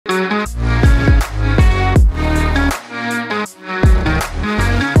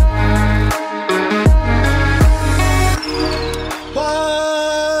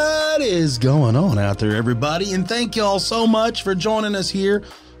there, everybody. And thank y'all so much for joining us here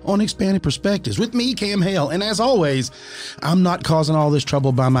on Expanded Perspectives with me, Cam Hale. And as always, I'm not causing all this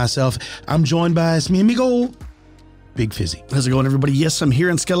trouble by myself. I'm joined by mi amigo, Big Fizzy. How's it going, everybody? Yes, I'm here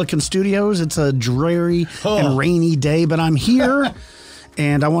in Skeleton Studios. It's a dreary and rainy day, but I'm here.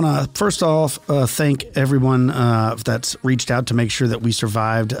 And I want to, first off, thank everyone that's reached out to make sure that we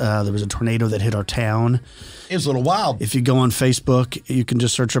survived. There was a tornado that hit our town. It was a little wild. If you go on Facebook, you can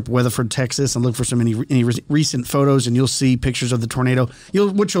just search up Weatherford, Texas, and look for any recent photos, and you'll see pictures of the tornado.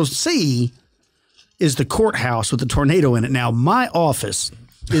 What you'll see is the courthouse with the tornado in it. Now, my office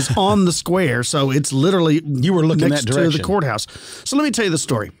is on the square, so it's literally you were looking next that direction to the courthouse. So let me tell you the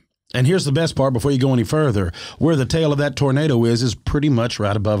story. And here's the best part before you go any further. Where the tail of that tornado is pretty much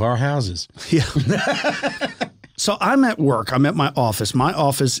right above our houses. Yeah. So I'm at work. I'm at my office. My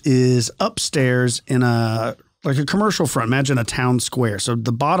office is upstairs in a commercial front. Imagine a town square. So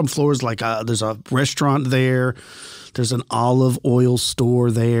the bottom floor is there's a restaurant there. There's an olive oil store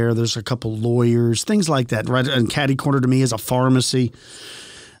there. There's a couple lawyers, things like that. Right in catty corner to me is a pharmacy.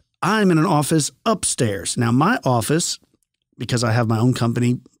 I'm in an office upstairs. Now my office, because I have my own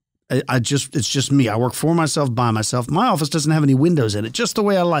company, it's just me. I work for myself, by myself. My office doesn't have any windows in it, just the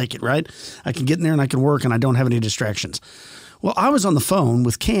way I like it, right? I can get in there and I can work and I don't have any distractions. Well, I was on the phone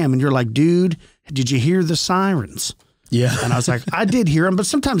with Cam and you're like, dude, did you hear the sirens? Yeah. And I was like, I did hear them, but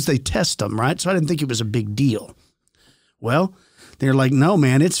sometimes they test them, right? So I didn't think it was a big deal. Well, they're like, no,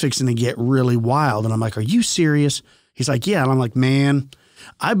 man, it's fixing to get really wild. And I'm like, are you serious? He's like, yeah. And I'm like, man,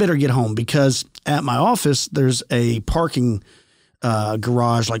 I better get home because at my office, there's a parking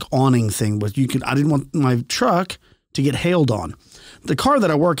garage awning thing with I didn't want my truck to get hailed on. The car that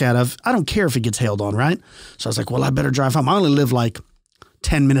I work out of, I don't care if it gets hailed on, right? So I was like, well, I better drive home. I only live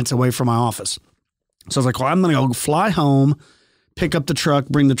 10 minutes away from my office. So I was like, well, I'm going to go fly home, pick up the truck,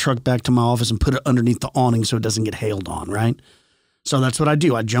 bring the truck back to my office and put it underneath the awning so it doesn't get hailed on, right? So that's what I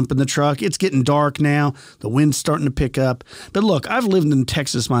do. I jump in the truck. It's getting dark now. The wind's starting to pick up. But look, I've lived in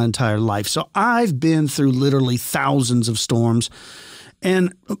Texas my entire life, so I've been through literally thousands of storms,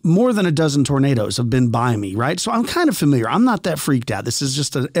 and more than a dozen tornadoes have been by me, right? So I'm kind of familiar. I'm not that freaked out. This is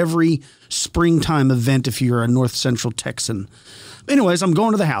just an every springtime event if you're a North Central Texan. Anyways, I'm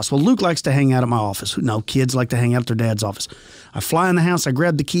going to the house. Well, Luke likes to hang out at my office. No, kids like to hang out at their dad's office. I fly in the house. I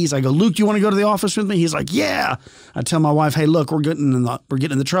grab the keys. I go, Luke, you want to go to the office with me? He's like, yeah. I tell my wife, hey, look, we're getting in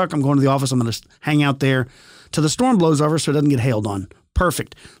the truck. I'm going to the office. I'm going to hang out there till the storm blows over so it doesn't get hailed on.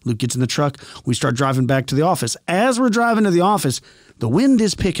 Perfect. Luke gets in the truck. We start driving back to the office. As we're driving to the office, the wind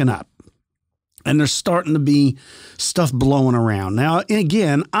is picking up. And there's starting to be stuff blowing around. Now,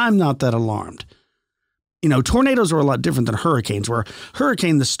 again, I'm not that alarmed. You know, tornadoes are a lot different than hurricanes, where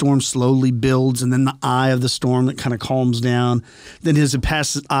hurricane, the storm slowly builds, and then the eye of the storm that kind of calms down. Then as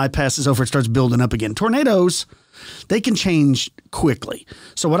eye passes over, it starts building up again. Tornadoes, they can change quickly.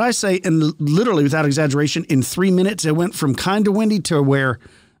 So what I say, and literally without exaggeration, in 3 minutes, it went from kind of windy to where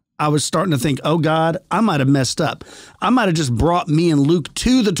I was starting to think, oh God, I might have messed up. I might have just brought me and Luke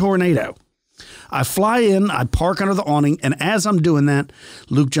to the tornado. I fly in, I park under the awning, and as I'm doing that,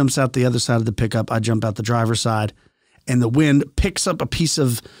 Luke jumps out the other side of the pickup. I jump out the driver's side, and the wind picks up a piece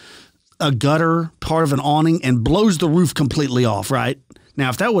of a gutter, part of an awning, and blows the roof completely off, right? Now,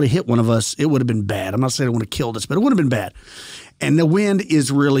 if that would have hit one of us, it would have been bad. I'm not saying it would have killed us, but it would have been bad. And the wind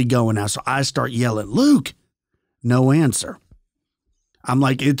is really going now, so I start yelling, Luke, no answer. I'm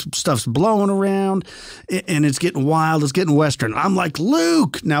like, stuff's blowing around and it's getting wild. It's getting western. I'm like,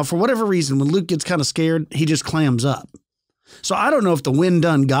 Luke. Now, for whatever reason, when Luke gets kind of scared, he just clams up. So I don't know if the wind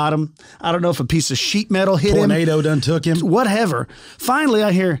done got him. I don't know if a piece of sheet metal hit him. Tornado done took him. Whatever. Finally,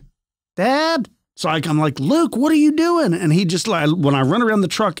 I hear, Dad. So I'm like, Luke, what are you doing? And he just when I run around the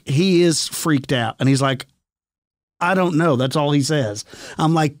truck, he is freaked out. And he's like, I don't know. That's all he says.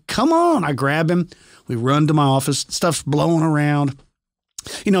 I'm like, come on. I grab him. We run to my office. Stuff's blowing around.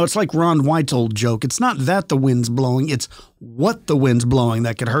 You know, it's like Ron White's old joke. It's not that the wind's blowing, it's what the wind's blowing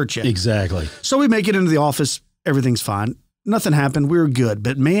that could hurt you. Exactly. So we make it into the office. Everything's fine. Nothing happened. We were good.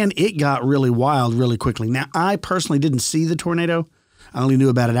 But man, it got really wild really quickly. Now, I personally didn't see the tornado. I only knew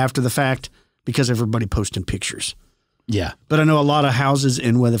about it after the fact because everybody posted pictures. Yeah. But I know a lot of houses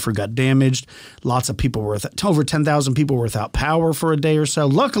in Weatherford got damaged. Lots of people were over 10,000 people were without power for a day or so.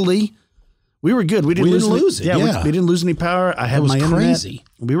 Luckily, we were good. We didn't lose it. Yeah. We didn't lose any power. I had my internet. Crazy.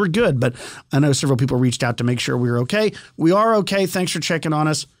 We were good, but I know several people reached out to make sure we were okay. We are okay. Thanks for checking on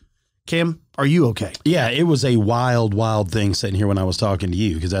us. Kim, are you okay? Yeah, it was a wild, wild thing sitting here when I was talking to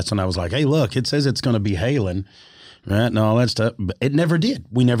you, because that's when I was like, hey, look, it says it's going to be hailing, right, and all that stuff. But it never did.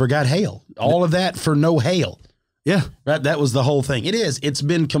 We never got hail. All of that for no hail. Yeah. Right. That was the whole thing. It is. It's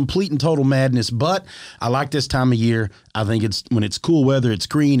been complete and total madness, but I like this time of year. I think it's when it's cool weather, it's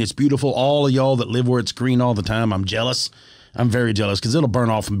green, it's beautiful. All of y'all that live where it's green all the time, I'm jealous. I'm very jealous because it'll burn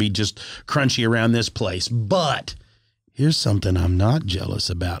off and be just crunchy around this place. But here's something I'm not jealous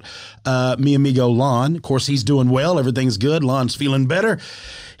about. Mi amigo Lon, of course, he's doing well. Everything's good. Lon's feeling better.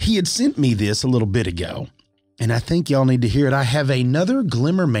 He had sent me this a little bit ago, and I think y'all need to hear it. I have another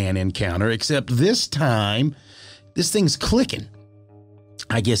Glimmer Man encounter, except this time this thing's clicking.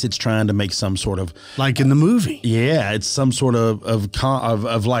 I guess it's trying to make some sort of like in the movie. Yeah, it's some sort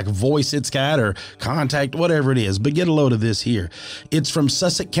of like voice it's got or contact, whatever it is. But get a load of this here. It's from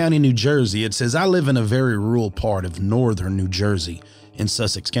Sussex County, New Jersey. It says, I live in a very rural part of northern New Jersey in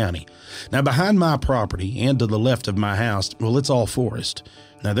Sussex County. Now, behind my property and to the left of my house, well, it's all forest.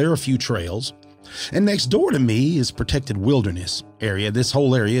 Now, there are a few trails. And next door to me is protected wilderness area. This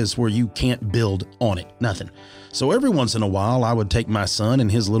whole area is where you can't build on it, nothing. So every once in a while, I would take my son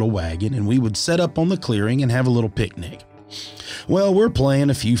and his little wagon, and we would set up on the clearing and have a little picnic. Well, we're playing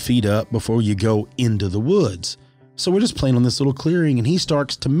a few feet up before you go into the woods. So we're just playing on this little clearing, and he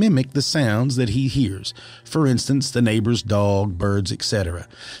starts to mimic the sounds that he hears. For instance, the neighbor's dog, birds, etc.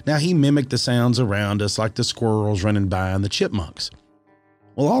 Now, he mimicked the sounds around us, like the squirrels running by and the chipmunks.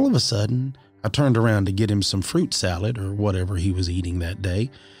 Well, all of a sudden, I turned around to get him some fruit salad or whatever he was eating that day.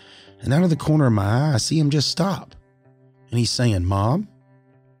 And out of the corner of my eye, I see him just stop. And he's saying, Mom,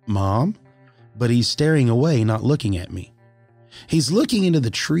 Mom, but he's staring away, not looking at me. He's looking into the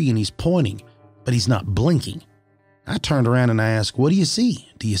tree and he's pointing, but he's not blinking. I turned around and I asked, what do you see?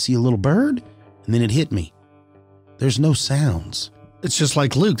 Do you see a little bird? And then it hit me. There's no sounds. It's just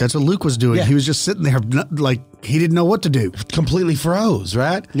like Luke. That's what Luke was doing. Yeah. He was just sitting there like he didn't know what to do. Completely froze,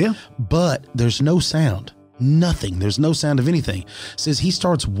 right? Yeah. But there's no sound. Nothing. There's no sound of anything. Says he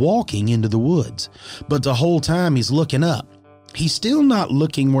starts walking into the woods, but the whole time he's looking up. He's still not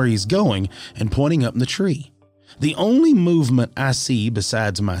looking where he's going and pointing up in the tree. The only movement I see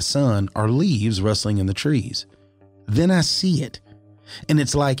besides my son are leaves rustling in the trees. Then I see it, and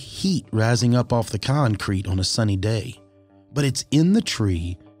it's like heat rising up off the concrete on a sunny day. But it's in the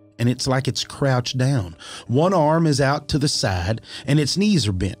tree, and it's like it's crouched down. One arm is out to the side, and its knees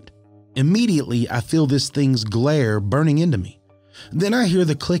are bent. Immediately, I feel this thing's glare burning into me. Then I hear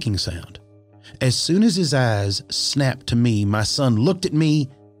the clicking sound. As soon as his eyes snapped to me, my son looked at me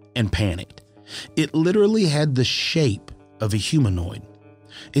and panicked. It literally had the shape of a humanoid.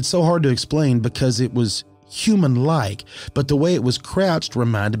 It's so hard to explain because it was human-like, but the way it was crouched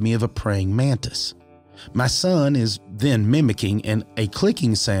reminded me of a praying mantis. My son is then mimicking a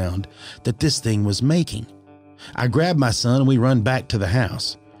clicking sound that this thing was making. I grab my son and we run back to the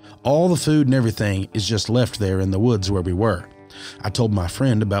house. All the food and everything is just left there in the woods where we were. I told my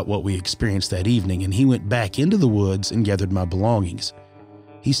friend about what we experienced that evening, and he went back into the woods and gathered my belongings.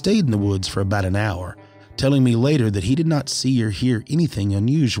 He stayed in the woods for about an hour, telling me later that he did not see or hear anything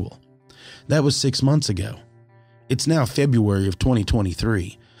unusual. That was 6 months ago. It's now February of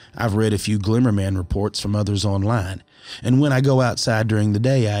 2023. I've read a few Glimmer Man reports from others online, and when I go outside during the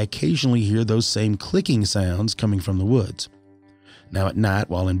day, I occasionally hear those same clicking sounds coming from the woods. Now at night,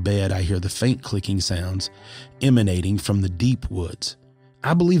 while in bed, I hear the faint clicking sounds emanating from the deep woods.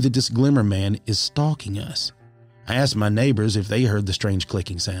 I believe that this Glimmer Man is stalking us. I asked my neighbors if they heard the strange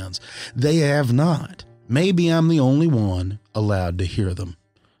clicking sounds. They have not. Maybe I'm the only one allowed to hear them.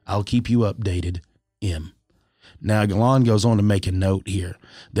 I'll keep you updated, M. Now, Lon goes on to make a note here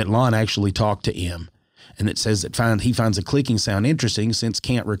that Lon actually talked to M, and it says that he finds a clicking sound interesting since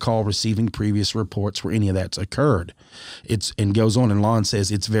can't recall receiving previous reports where any of that's occurred. And goes on, and Lon says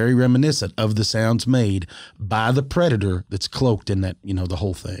it's very reminiscent of the sounds made by the predator that's cloaked in that, the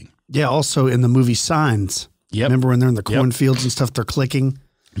whole thing. Yeah, also in the movie Signs. Yep. Remember when they're in the cornfields and stuff, they're clicking?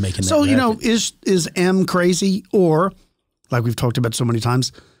 Making so, that is M crazy? Or, like we've talked about so many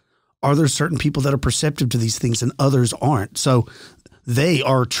times, are there certain people that are perceptive to these things and others aren't? So they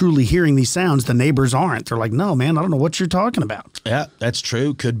are truly hearing these sounds. The neighbors aren't. They're like, no, man, I don't know what you're talking about. Yeah, that's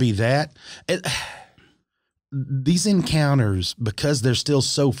true. Could be that. These encounters, because they're still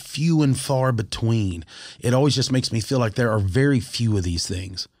so few and far between, it always just makes me feel like there are very few of these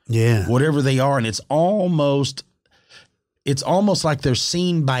things. Yeah. Whatever they are. And it's almost like they're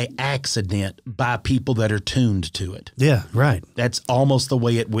seen by accident by people that are tuned to it. Yeah, right. That's almost the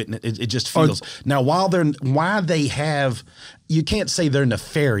way it just feels. Now, you can't say they're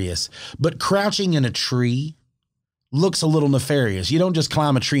nefarious, but crouching in a tree looks a little nefarious. You don't just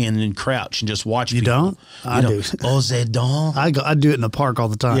climb a tree and then crouch and just watch people. Don't? I do. Oh, they don't. I do it in the park all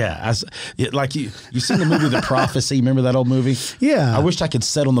the time. Yeah. Like you seen the movie The Prophecy? Remember that old movie? Yeah. I wished I could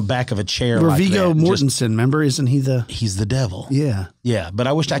sit on the back of a chair Where like Viggo that. Mortensen, remember? Isn't he He's the devil. Yeah. Yeah, but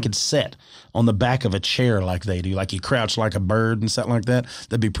I wished I could sit on the back of a chair like they do, like you crouch like a bird and something like that.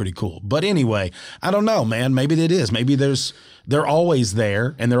 That'd be pretty cool. But anyway, I don't know, man. Maybe it is. Maybe they're always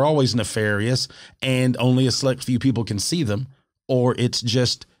there and they're always nefarious and only a select few people can see them. Or it's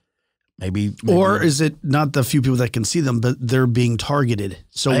just maybe. Or is it not the few people that can see them, but they're being targeted?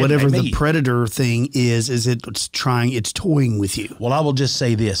 So whatever the predator thing is it's toying with you. Well, I will just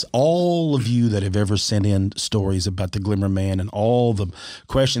say this. All of you that have ever sent in stories about the Glimmer Man and all the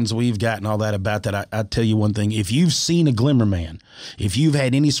questions we've gotten, all that about that, I tell you one thing. If you've seen a Glimmer Man, if you've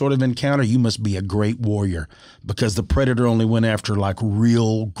had any sort of encounter, you must be a great warrior because the predator only went after like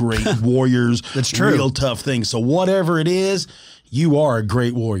real great warriors. That's true. Real tough things. So whatever it is, you are a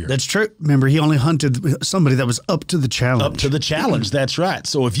great warrior. That's true. Remember, he only hunted somebody that was up to the challenge. Up to the challenge. That's right.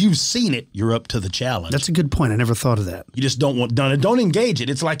 So if you've seen it, you're up to the challenge. That's a good point. I never thought of that. You just don't engage it.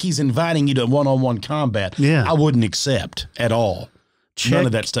 It's like he's inviting you to one-on-one combat. Yeah. I wouldn't accept at all. None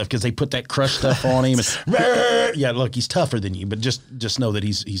of that stuff because they put that crush stuff on him. And, yeah, look, he's tougher than you, but just know that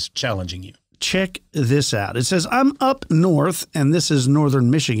he's challenging you. Check this out. It says, I'm up north, and this is northern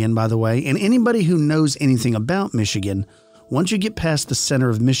Michigan, by the way, and anybody who knows anything about Michigan, once you get past the center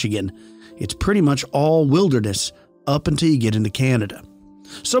of Michigan, it's pretty much all wilderness up until you get into Canada.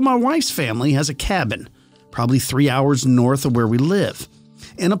 So my wife's family has a cabin, probably 3 hours north of where we live,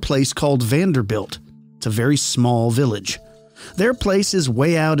 in a place called Vanderbilt. It's a very small village. Their place is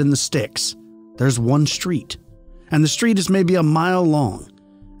way out in the sticks. There's one street, and the street is maybe a mile long,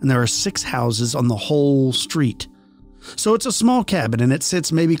 and there are 6 houses on the whole street. So it's a small cabin, and it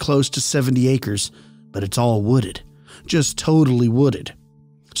sits maybe close to 70 acres, but it's all wooded. Just totally wooded.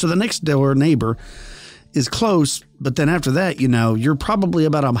 So the next door neighbor is close, but then after that, you're probably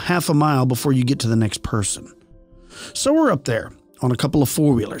about a half a mile before you get to the next person. So we're up there on a couple of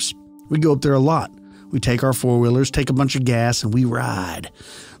four-wheelers. We go up there a lot. We take our four-wheelers, take a bunch of gas, and we ride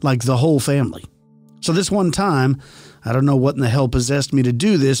like the whole family. So this one time, I don't know what in the hell possessed me to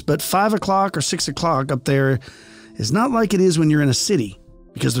do this, but 5 o'clock or 6 o'clock up there is not like it is when you're in a city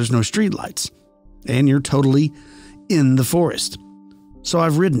because there's no streetlights and you're totally in the forest. So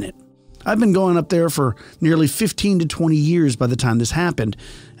I've ridden it. I've been going up there for nearly 15 to 20 years by the time this happened,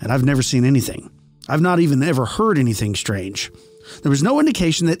 and I've never seen anything. I've not even ever heard anything strange. There was no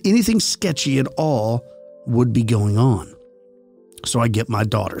indication that anything sketchy at all would be going on. So I get my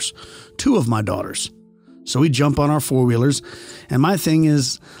daughters, 2 of my daughters. So we jump on our four-wheelers, and my thing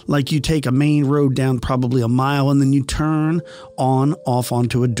is like you take a main road down probably a mile, and then you turn off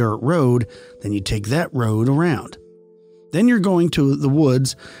onto a dirt road, then you take that road around. Then you're going to the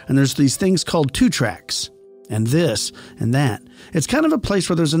woods, and there's these things called 2 tracks, and this and that. It's kind of a place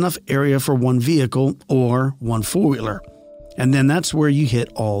where there's enough area for one vehicle or one four-wheeler, and then that's where you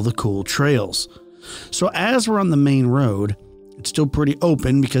hit all the cool trails. So as we're on the main road, it's still pretty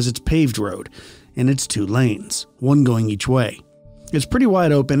open because it's paved road, and it's 2 lanes, one going each way. It's pretty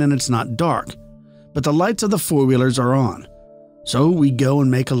wide open and it's not dark, but the lights of the four-wheelers are on. So we go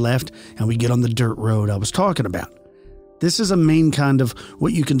and make a left, and we get on the dirt road I was talking about. This is a main kind of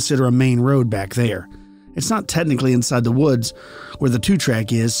what you consider a main road back there. It's not technically inside the woods where the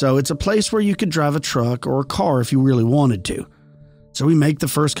 2-track is, so it's a place where you could drive a truck or a car if you really wanted to. So we make the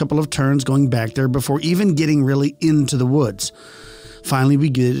first couple of turns going back there before even getting really into the woods. Finally, we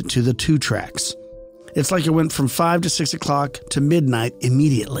get to the 2 tracks. It's like it went from 5 to 6 o'clock to midnight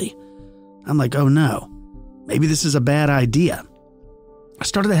immediately. I'm like, oh no, maybe this is a bad idea. I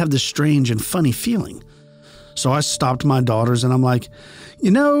started to have this strange and funny feeling. So I stopped my daughters and I'm like,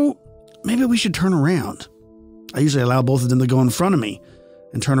 maybe we should turn around. I usually allow both of them to go in front of me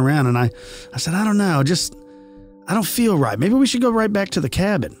and turn around. And I said, I don't know, I don't feel right. Maybe we should go right back to the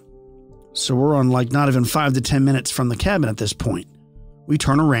cabin. So we're on like not even 5 to 10 minutes from the cabin at this point. We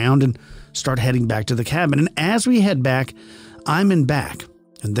turn around and start heading back to the cabin. And as we head back, I'm in back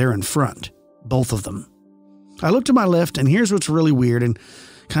and they're in front, both of them. I look to my left, and here's what's really weird and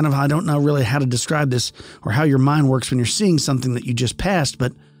kind of, I don't know really how to describe this or how your mind works when you're seeing something that you just passed,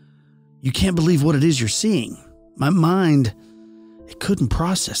 but you can't believe what it is you're seeing. My mind, it couldn't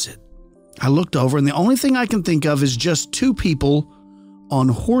process it. I looked over, and the only thing I can think of is just 2 people on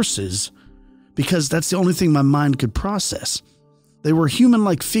horses, because that's the only thing my mind could process. They were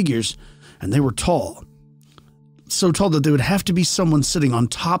human-like figures, and they were tall. So tall that they would have to be someone sitting on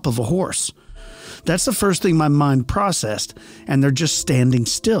top of a horse. That's the first thing my mind processed, and they're just standing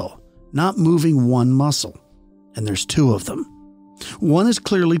still, not moving one muscle. and there's two of them. One is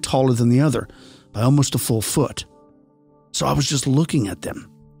clearly taller than the other by almost a full foot. So I was just looking at them.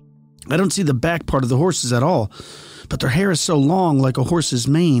 I don't see the back part of the horses at all, but their hair is so long like a horse's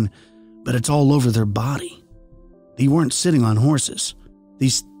mane, but it's all over their body. They weren't sitting on horses.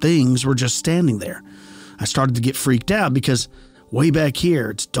 These things were just standing there. I started to get freaked out because way back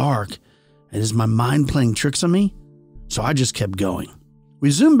here it's dark, and is my mind playing tricks on me? So I just kept going. We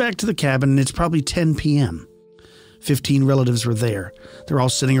zoomed back to the cabin and it's probably 10 p.m. 15 relatives were there. They're all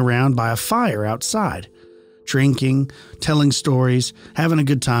sitting around by a fire outside, drinking, telling stories, having a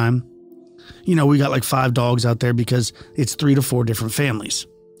good time. You know, we got like 5 dogs out there because it's 3 to 4 different families.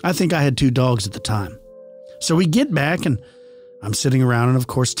 I think I had 2 dogs at the time. So we get back and I'm sitting around and of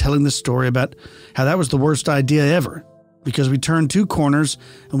course telling the story about how that was the worst idea ever because we turned 2 corners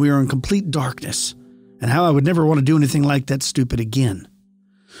and we were in complete darkness and how I would never want to do anything like that stupid again.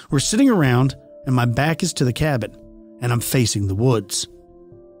 We're sitting around and my back is to the cabin and I'm facing the woods.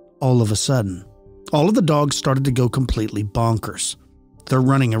 All of a sudden, all of the dogs started to go completely bonkers. They're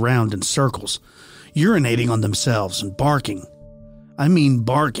running around in circles, urinating on themselves and barking. I mean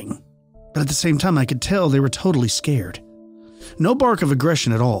barking. But at the same time, I could tell they were totally scared. No bark of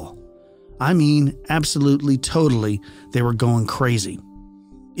aggression at all. I mean, absolutely, totally, they were going crazy.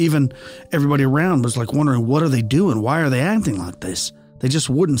 Even everybody around was like wondering, what are they doing? Why are they acting like this? They just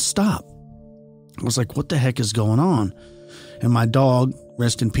wouldn't stop. I was like, what the heck is going on? And my dog,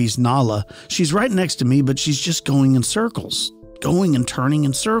 rest in peace, Nala, she's right next to me, but she's just going in circles, going and turning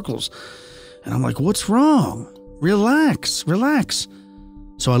in circles. And I'm like, what's wrong? Relax, relax.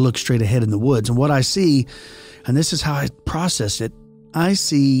 So I look straight ahead in the woods, and what I see, and this is how I process it, I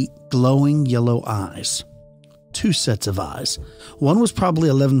see glowing yellow eyes. 2 sets of eyes. One was probably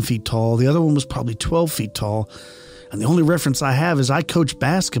 11 feet tall, the other one was probably 12 feet tall, and the only reference I have is I coach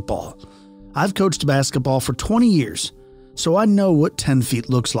basketball. I've coached basketball for 20 years, so I know what 10 feet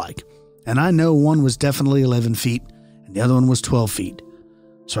looks like, and I know one was definitely 11 feet, and the other one was 12 feet.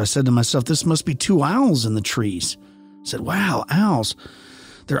 So I said to myself, this must be 2 owls in the trees. I said, wow, owls.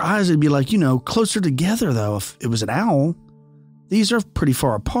 Their eyes would be like, closer together, though, if it was an owl. These are pretty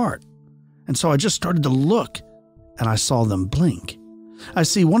far apart. And so I just started to look, and I saw them blink. I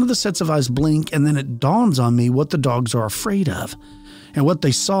see one of the sets of eyes blink, and then it dawns on me what the dogs are afraid of and what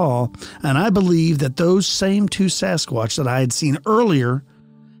they saw, and I believe that those same 2 Sasquatch that I had seen earlier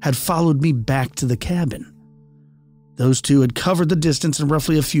had followed me back to the cabin. Those 2 had covered the distance in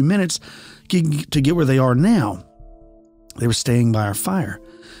roughly a few minutes to get where they are now. They were staying by our fire.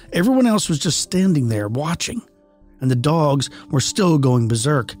 Everyone else was just standing there watching, and the dogs were still going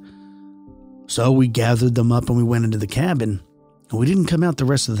berserk. So we gathered them up and we went into the cabin, and we didn't come out the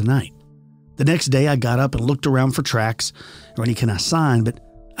rest of the night. The next day I got up and looked around for tracks or any kind of sign, but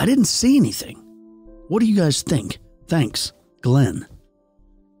I didn't see anything. What do you guys think? Thanks, Glenn.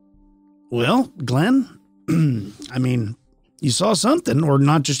 Well, Glenn, I mean, you saw something, or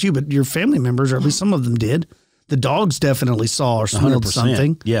not just you, but your family members, or at least some of them did. The dogs definitely saw or smelled 100%.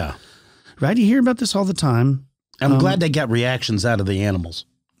 something. Yeah. Right? You hear about this all the time. I'm glad they got reactions out of the animals.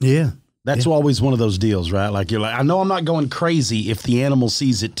 Yeah. That's always one of those deals, right? Like, you're like, I know I'm not going crazy if the animal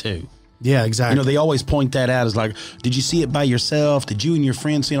sees it too. Yeah, exactly. They always point that out as like, did you see it by yourself? Did you and your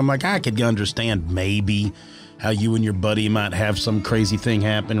friends see it? I'm like, I could understand maybe how you and your buddy might have some crazy thing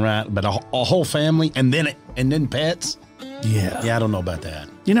happen, right? But a whole family and then pets? Yeah. Yeah, I don't know about that.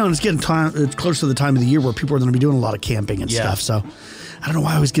 And it's it's close to the time of the year where people are going to be doing a lot of camping and stuff. So I don't know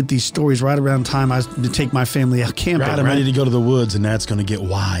why I always get these stories right around the time I take my family out camping. Right, I'm ready to go to the woods, and that's going to get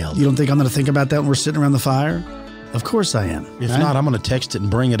wild. You don't think I'm going to think about that when we're sitting around the fire? Of course I am. If not, I'm going to text it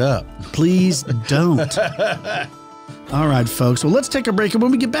and bring it up. Please don't. All right, folks. Well, let's take a break. And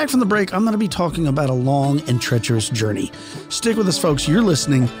when we get back from the break, I'm going to be talking about a long and treacherous journey. Stick with us, folks. You're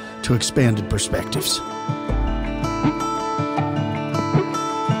listening to Expanded Perspectives.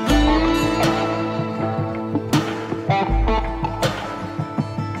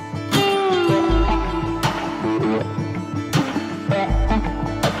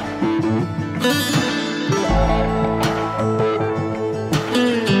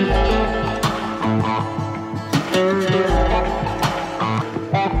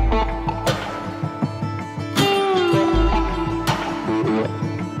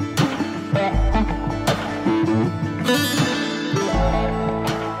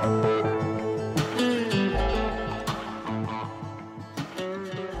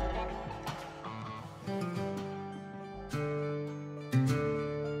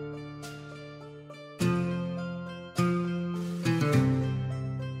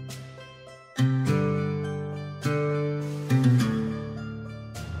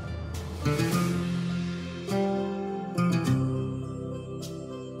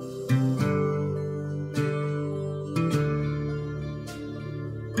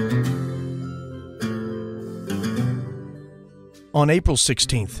 On April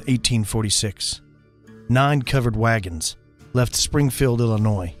 16, 1846, 9 covered wagons left Springfield,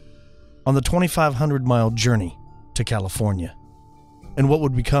 Illinois, on the 2,500-mile journey to California, in what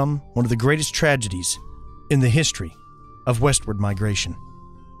would become one of the greatest tragedies in the history of westward migration.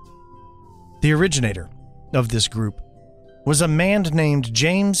 The originator of this group was a man named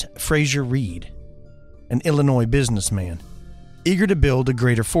James Fraser Reed, an Illinois businessman eager to build a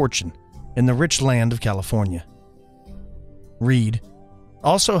greater fortune in the rich land of California. Reed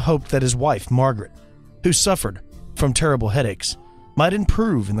also hoped that his wife, Margaret, who suffered from terrible headaches, might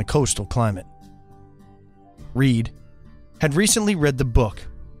improve in the coastal climate. Reed had recently read the book,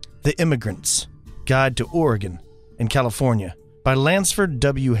 The Immigrant's Guide to Oregon and California by Lansford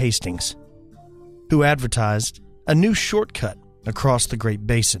W. Hastings, who advertised a new shortcut across the Great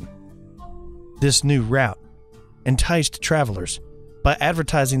Basin. This new route enticed travelers by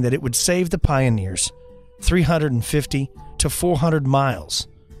advertising that it would save the pioneers 350 to 400 miles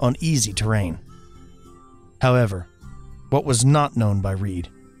on easy terrain. However, what was not known by Reed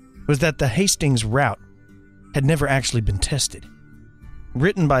was that the Hastings route had never actually been tested.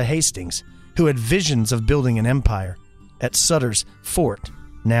 Written by Hastings, who had visions of building an empire at Sutter's Fort,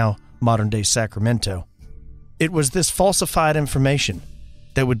 now modern-day Sacramento, it was this falsified information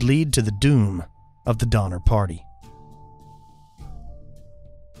that would lead to the doom of the Donner Party.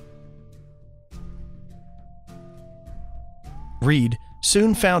 Reed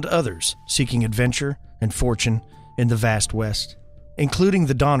soon found others seeking adventure and fortune in the vast West, including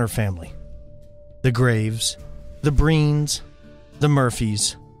the Donner family, the Graves, the Breens, the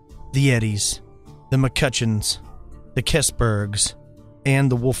Murphys, the Eddies, the McCutcheons, the Kessbergs,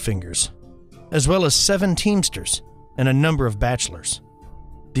 and the Wolffingers, as well as 7 Teamsters and a number of bachelors.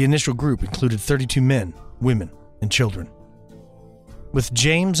 The initial group included 32 men, women, and children. With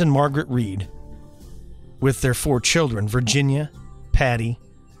James and Margaret Reed, with their 4 children, Virginia, Patty,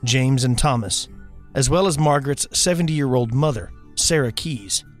 James, and Thomas, as well as Margaret's 70-year-old mother, Sarah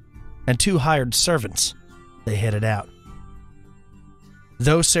Keyes, and 2 hired servants, they headed out.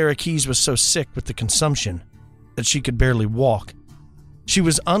 Though Sarah Keyes was so sick with the consumption that she could barely walk, she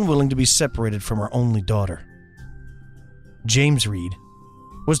was unwilling to be separated from her only daughter. James Reed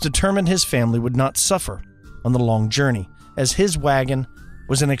was determined his family would not suffer on the long journey, as his wagon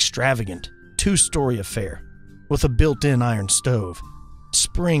was an extravagant 2-story affair with a built-in iron stove,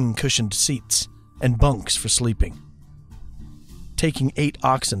 spring-cushioned seats, and bunks for sleeping. Taking 8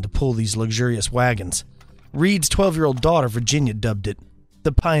 oxen to pull these luxurious wagons, Reed's 12-year-old daughter, Virginia, dubbed it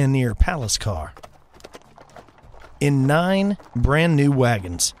the Pioneer Palace Car. In 9 brand-new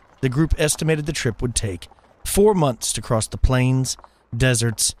wagons, the group estimated the trip would take 4 months to cross the plains,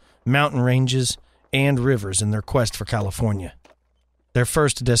 deserts, mountain ranges, and rivers in their quest for California. Their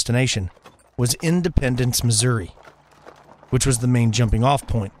first destination was Independence, Missouri, which was the main jumping-off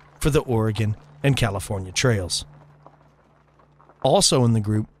point for the Oregon and California trails. Also in the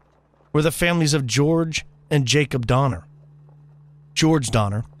group were the families of George and Jacob Donner. George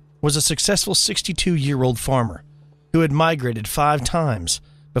Donner was a successful 62-year-old farmer who had migrated 5 times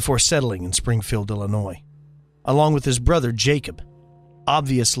before settling in Springfield, Illinois. Along with his brother Jacob,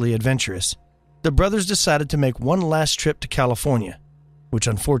 obviously adventurous, the brothers decided to make one last trip to California, which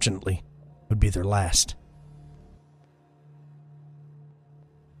unfortunately would be their last.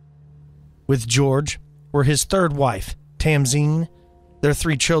 With George were his 3rd wife, Tamzine, their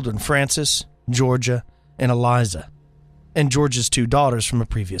 3 children, Frances, Georgia, and Eliza, and George's 2 daughters from a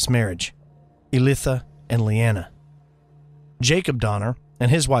previous marriage, Elitha and Leanna. Jacob Donner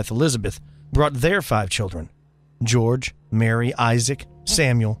and his wife Elizabeth brought their 5 children, George, Mary, Isaac,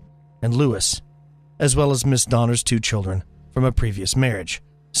 Samuel, and Louis, as well as Miss Donner's 2 children from a previous marriage,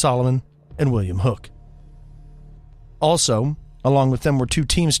 Solomon and William Hook. Also, along with them were 2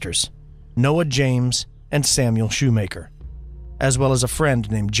 Teamsters, Noah James and Samuel Shoemaker, as well as a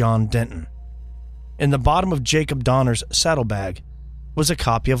friend named John Denton. In the bottom of Jacob Donner's saddlebag was a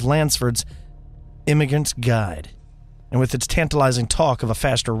copy of Lansford's Immigrant's Guide, and with its tantalizing talk of a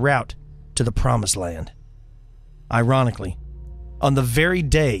faster route to the Promised Land. Ironically, on the very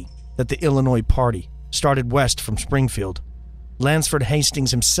day that the Illinois Party started west from Springfield, Lansford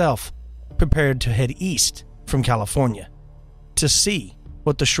Hastings himself prepared to head east from California to see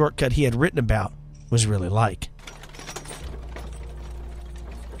what the shortcut he had written about was really like.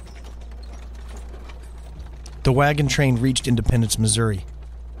 The wagon train reached Independence, Missouri,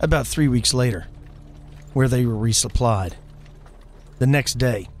 about 3 weeks later, where they were resupplied. The next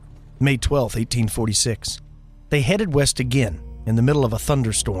day, May 12, 1846, they headed west again in the middle of a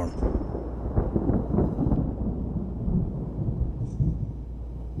thunderstorm.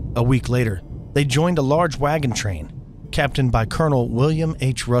 A week later, they joined a large wagon train, captained by Colonel William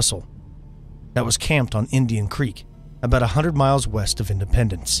H. Russell, that was camped on Indian Creek, about 100 miles west of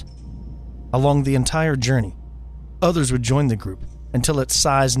Independence. Along the entire journey, others would join the group until its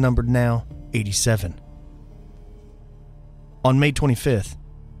size numbered now 87. On May 25th,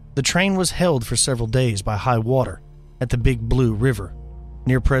 the train was held for several days by high water at the Big Blue River,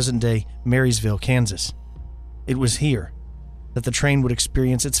 near present-day Marysville, Kansas. It was here that the train would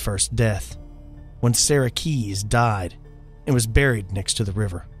experience its first death, when Sarah Keyes died and was buried next to the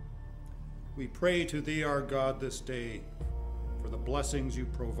river. We pray to thee, our God, this day for the blessings you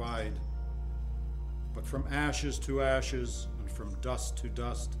provide. But from ashes to ashes and from dust to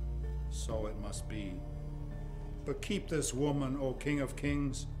dust, so it must be. But keep this woman, O King of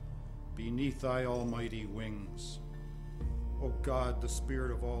Kings, beneath thy almighty wings. O God, the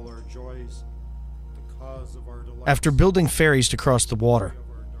spirit of all our joys, the cause of our delights. After building ferries to cross the water,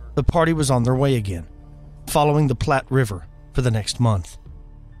 the party was on their way again, following the Platte River for the next month.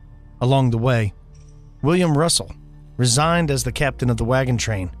 Along the way, William Russell resigned as the captain of the wagon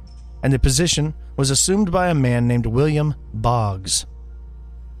train, and the position was assumed by a man named William Boggs.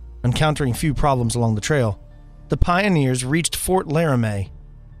 Encountering few problems along the trail, the pioneers reached Fort Laramie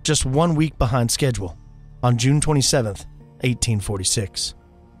just 1 week behind schedule on June 27, 1846.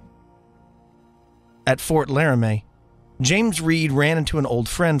 At Fort Laramie, James Reed ran into an old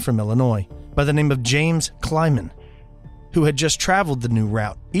friend from Illinois by the name of James Clyman, who had just traveled the new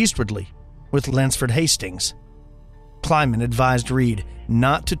route eastwardly with Lansford Hastings. Clyman advised Reed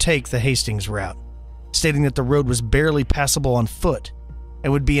not to take the Hastings route, stating that the road was barely passable on foot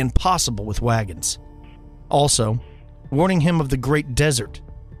and would be impossible with wagons. Also, warning him of the Great Desert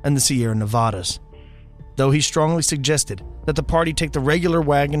and the Sierra Nevadas, though he strongly suggested that the party take the regular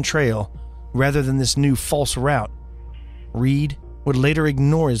wagon trail rather than this new false route. Reed would later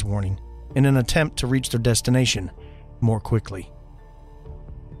ignore his warning in an attempt to reach their destination more quickly.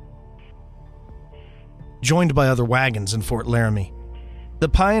 Joined by other wagons in Fort Laramie, the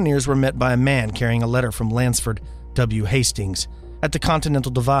pioneers were met by a man carrying a letter from Lansford W. Hastings at the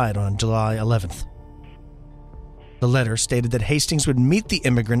Continental Divide on July 11th. The letter stated that Hastings would meet the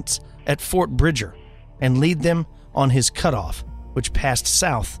immigrants at Fort Bridger and lead them on his cutoff, which passed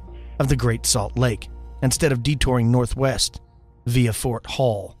south of the Great Salt Lake, instead of detouring northwest via Fort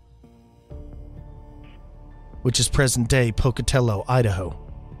Hall, which is present-day Pocatello, Idaho.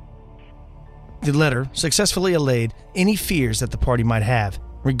 The letter successfully allayed any fears that the party might have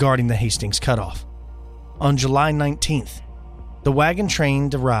regarding the Hastings cutoff. On July 19th, the wagon train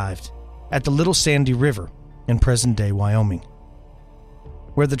arrived at the Little Sandy River in present-day Wyoming,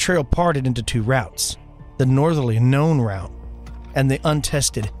 where the trail parted into two routes, the northerly known route and the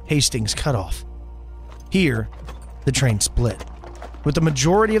untested Hastings cutoff. Here, the train split, with the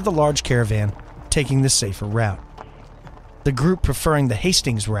majority of the large caravan taking the safer route. The group preferring the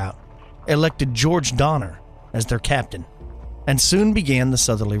Hastings route elected George Donner as their captain, and soon began the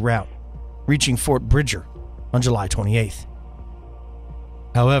southerly route, reaching Fort Bridger on July 28th.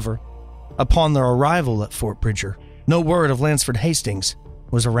 However, upon their arrival at Fort Bridger, no word of Lansford Hastings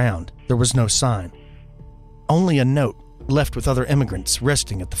was around. There was no sign. Only a note left with other immigrants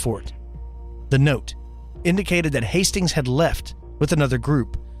resting at the fort. The note indicated that Hastings had left with another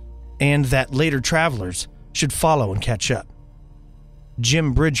group and that later travelers should follow and catch up.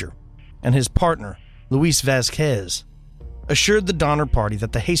 Jim Bridger and his partner, Luis Vasquez, assured the Donner Party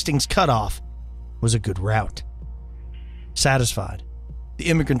that the Hastings cutoff was a good route. Satisfied, the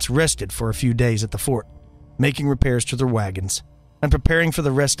immigrants rested for a few days at the fort, making repairs to their wagons and preparing for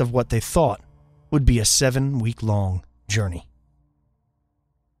the rest of what they thought would be a 7-week-long journey.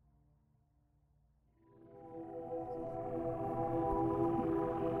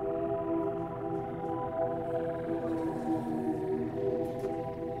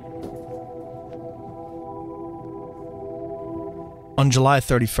 On July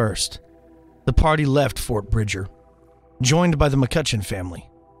 31st, the party left Fort Bridger, joined by the McCutcheon family.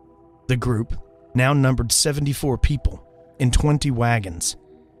 The group now numbered 74 people in 20 wagons,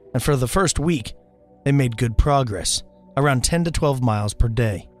 and for the first week, they made good progress, around 10 to 12 miles per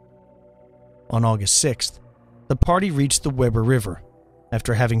day. On August 6th, the party reached the Weber River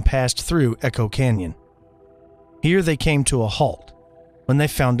after having passed through Echo Canyon. Here they came to a halt when they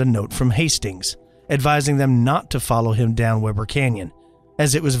found a note from Hastings advising them not to follow him down Weber Canyon,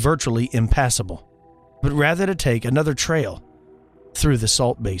 as it was virtually impassable, but rather to take another trail through the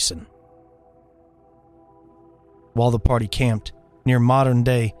Salt Basin. While the party camped near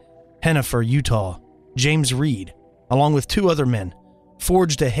modern-day Hennifer, Utah, James Reed, along with 2 other men,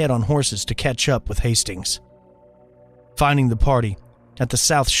 forged ahead on horses to catch up with Hastings. Finding the party at the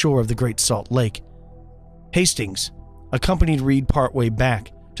south shore of the Great Salt Lake. Hastings accompanied Reed partway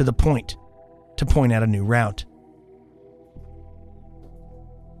back to the point to point out a new route,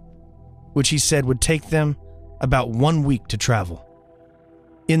 which he said would take them about 1 week to travel.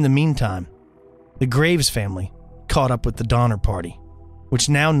 In the meantime, the Graves family caught up with the Donner Party, which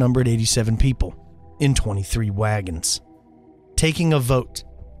now numbered 87 people in 23 wagons. Taking a vote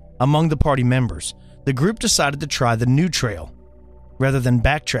among the party members, the group decided to try the new trail rather than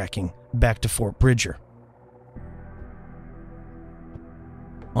backtracking back to Fort Bridger.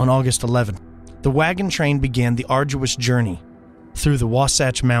 On August 11th, the wagon train began the arduous journey through the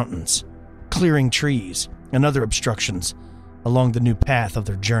Wasatch Mountains, clearing trees and other obstructions along the new path of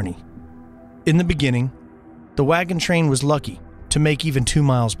their journey. In the beginning, the wagon train was lucky to make even 2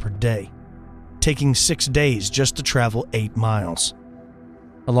 miles per day, taking 6 days just to travel 8 miles.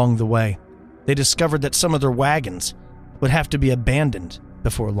 Along the way, they discovered that some of their wagons would have to be abandoned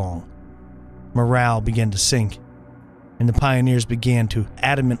before long. Morale began to sink, and the pioneers began to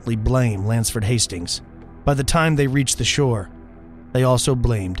adamantly blame Lansford Hastings. By the time they reached the shore, they also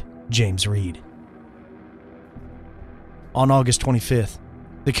blamed James Reed. On August 25th,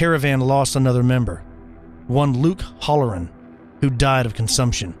 the caravan lost another member, one Luke Holleran, who died of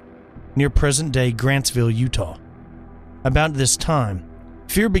consumption near present-day Grantsville, Utah. About this time,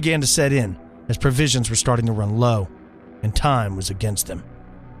 fear began to set in as provisions were starting to run low, and time was against them.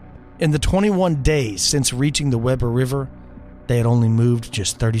 In the 21 days since reaching the Weber River, they had only moved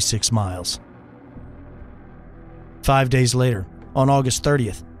just 36 miles. 5 days later, on August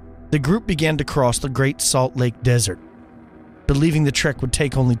 30th, the group began to cross the Great Salt Lake Desert, believing the trek would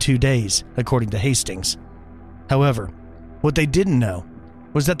take only 2 days, according to Hastings. However, what they didn't know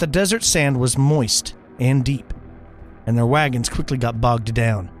was that the desert sand was moist and deep, and their wagons quickly got bogged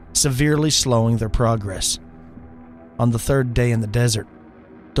down, severely slowing their progress. On the 3rd day in the desert,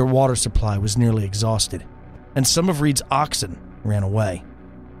 their water supply was nearly exhausted, and some of Reed's oxen ran away.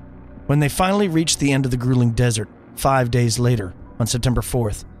 When they finally reached the end of the grueling desert 5 days later, on September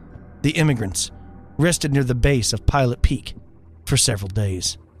 4th, the immigrants rested near the base of Pilot Peak for several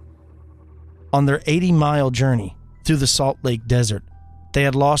days. On their 80-mile journey through the Salt Lake Desert, they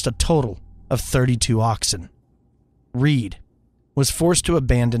had lost a total of 32 oxen. Reed was forced to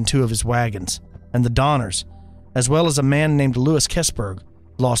abandon 2 of his wagons, and the Donners, as well as a man named Lewis Kesberg,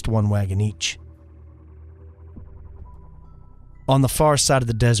 lost 1 wagon each. On the far side of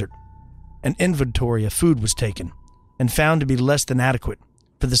the desert, an inventory of food was taken and found to be less than adequate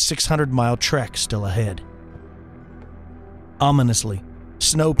for the 600-mile trek still ahead. Ominously,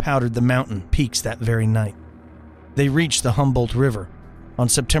 snow powdered the mountain peaks that very night. They reached the Humboldt River on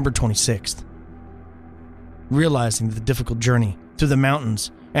September 26th. Realizing that the difficult journey through the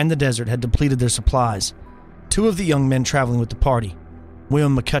mountains and the desert had depleted their supplies, 2 of the young men traveling with the party,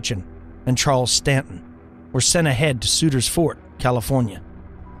 William McCutcheon and Charles Stanton, were sent ahead to Sutter's Fort, California,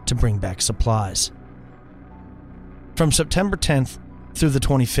 to bring back supplies. From September 10th through the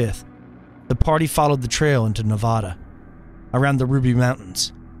 25th, the party followed the trail into Nevada, around the Ruby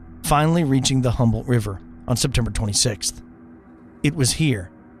Mountains, finally reaching the Humboldt River on September 26th. It was here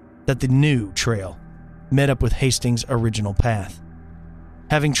that the new trail met up with Hastings' original path.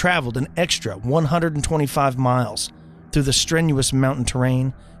 Having traveled an extra 125 miles through the strenuous mountain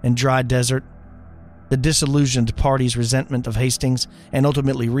terrain and dry desert, the disillusioned party's resentment of Hastings and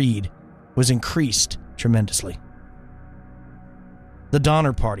ultimately Reed was increased tremendously. The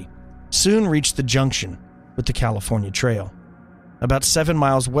Donner Party soon reached the junction with the California Trail, about 7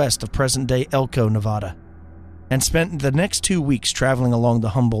 miles west of present-day Elko, Nevada, and spent the next 2 weeks traveling along the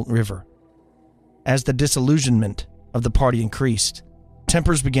Humboldt River. As the disillusionment of the party increased,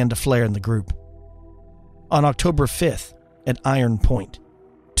 tempers began to flare in the group. On October 5th, at Iron Point,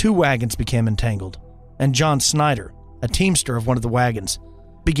 2 wagons became entangled, and John Snyder, a teamster of one of the wagons,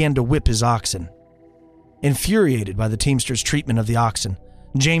 began to whip his oxen. Infuriated by the teamster's treatment of the oxen,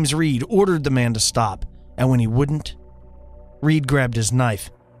 James Reed ordered the man to stop, and when he wouldn't, Reed grabbed his knife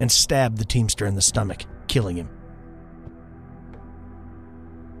and stabbed the teamster in the stomach, killing him.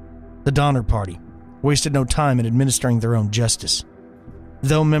 The Donner Party wasted no time in administering their own justice.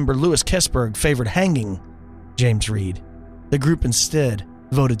 Though member Lewis Kesberg favored hanging James Reed, the group instead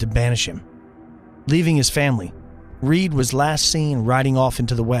voted to banish him. Leaving his family, Reed was last seen riding off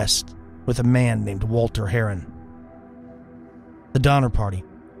into the west with a man named Walter Heron. The Donner Party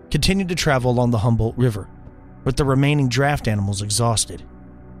continued to travel along the Humboldt River, with the remaining draft animals exhausted.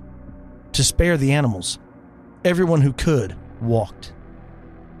 To spare the animals, everyone who could walked.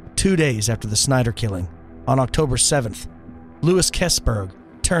 2 days after the Snyder killing, on October 7th, Lewis Kesberg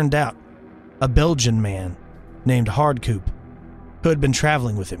turned out a Belgian man named Hardcoop. who had been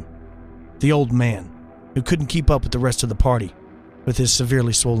traveling with him. The old man, who couldn't keep up with the rest of the party with his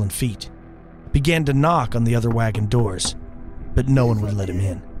severely swollen feet, began to knock on the other wagon doors, but no one would let him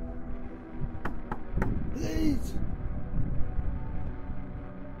in. Please.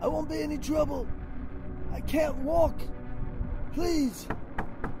 I won't be any trouble. I can't walk. Please.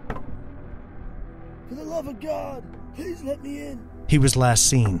 For the love of God, please let me in. He was last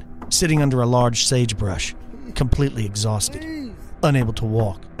seen sitting under a large sagebrush, completely exhausted, Please. unable to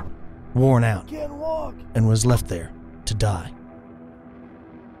walk, worn out, I can't walk. and was left there to die.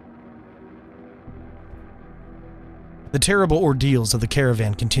 The terrible ordeals of the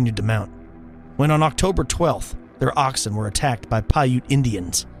caravan continued to mount, when on October 12th, their oxen were attacked by Paiute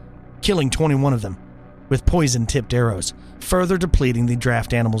Indians, killing 21 of them with poison-tipped arrows, further depleting the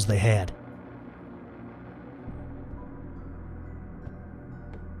draft animals they had.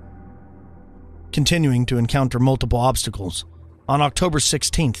 Continuing to encounter multiple obstacles, on October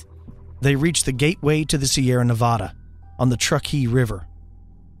 16th, they reached the gateway to the Sierra Nevada on the Truckee River,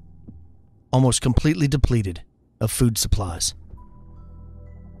 almost completely depleted of food supplies.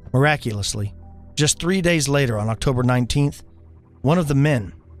 Miraculously, just 3 days later on October 19th, one of the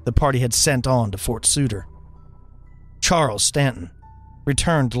men the party had sent on to Fort Sutter, Charles Stanton,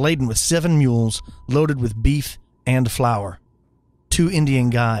 returned laden with 7 mules loaded with beef and flour, 2 Indian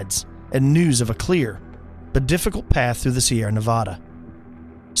guides, and news of a clear but difficult path through the Sierra Nevada.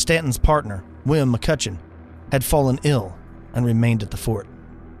 Stanton's partner, William McCutcheon, had fallen ill and remained at the fort.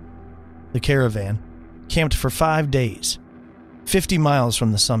 The caravan camped for 5 days, 50 miles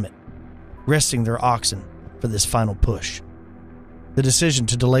from the summit, resting their oxen for this final push. The decision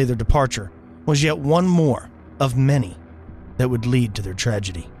to delay their departure was yet one more of many that would lead to their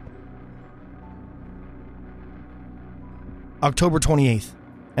tragedy. October 28th,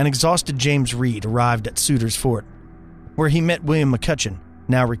 an exhausted James Reed arrived at Sutter's Fort, where he met William McCutcheon,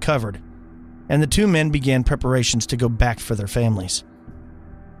 now recovered, and the 2 men began preparations to go back for their families.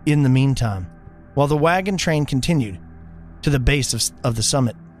 In the meantime, while the wagon train continued to the base of the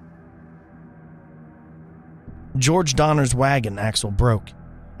summit, George Donner's wagon axle broke,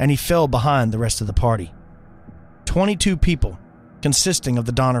 and he fell behind the rest of the party. 22 people, consisting of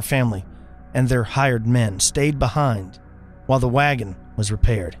the Donner family and their hired men, stayed behind while the wagon was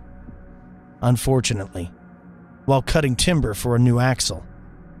repaired. Unfortunately, while cutting timber for a new axle,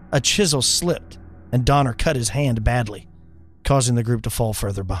 a chisel slipped and Donner cut his hand badly, causing the group to fall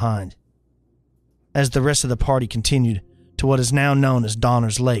further behind. As the rest of the party continued to what is now known as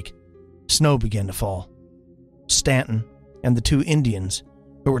Donner's Lake, snow began to fall. Stanton and the 2 Indians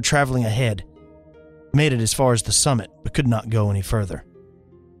who were traveling ahead made it as far as the summit but could not go any further.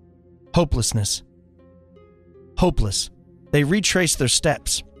 Hopeless, they retraced their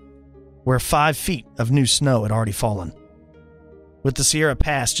steps, where 5 feet of new snow had already fallen. With the Sierra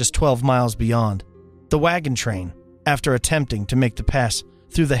Pass just 12 miles beyond, the wagon train, after attempting to make the pass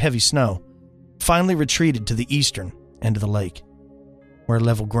through the heavy snow, finally retreated to the eastern end of the lake, where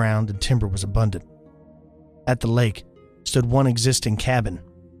level ground and timber was abundant. At the lake stood one existing cabin,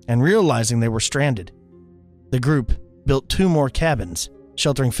 and realizing they were stranded, the group built 2 more cabins,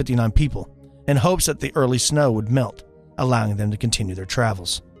 sheltering 59 people, in hopes that the early snow would melt, allowing them to continue their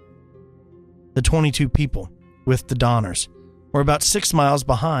travels. The 22 people, with the Donners, were about 6 miles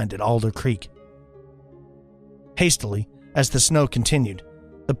behind at Alder Creek. Hastily, as the snow continued,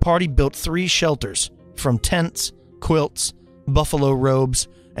 the party built 3 shelters from tents, quilts, buffalo robes,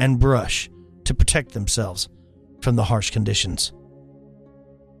 and brush to protect themselves from the harsh conditions.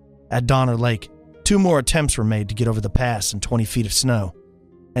 At Donner Lake, 2 more attempts were made to get over the pass in 20 feet of snow,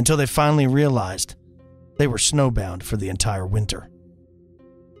 until they finally realized they were snowbound for the entire winter.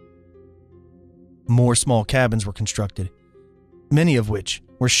 More small cabins were constructed, many of which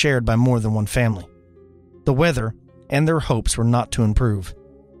were shared by more than one family. The weather and their hopes were not to improve.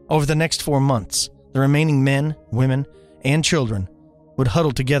 Over the next 4 months, the remaining men, women, and children would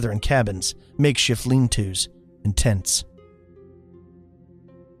huddle together in cabins, makeshift lean-tos, and tents.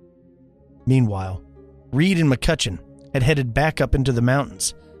 Meanwhile, Reed and McCutcheon had headed back up into the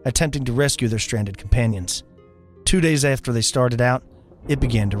mountains, attempting to rescue their stranded companions. 2 days after they started out, it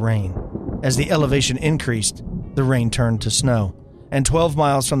began to rain. As the elevation increased, the rain turned to snow, and 12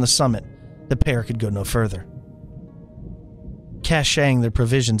 miles from the summit, the pair could go no further. Caching their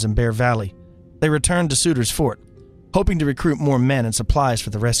provisions in Bear Valley, they returned to Sutter's Fort, hoping to recruit more men and supplies for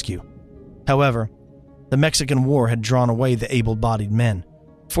the rescue. However, the Mexican War had drawn away the able-bodied men,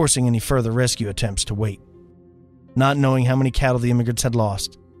 forcing any further rescue attempts to wait. Not knowing how many cattle the immigrants had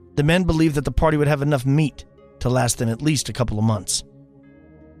lost, the men believed that the party would have enough meat to last them at least a couple of months.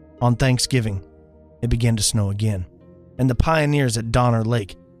 On Thanksgiving, it began to snow again, and the pioneers at Donner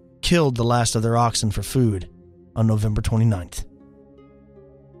Lake killed the last of their oxen for food on November 29th.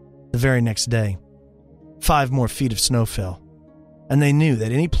 The very next day, 5 more feet of snow fell, and they knew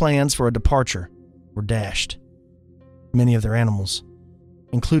that any plans for a departure were dashed. Many of their animals,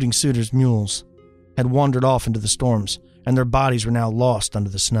 including Suter's mules, had wandered off into the storms, and their bodies were now lost under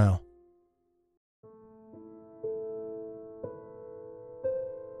the snow.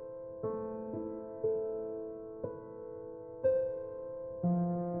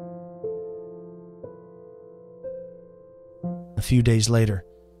 A few days later,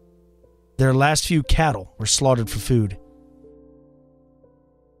 their last few cattle were slaughtered for food,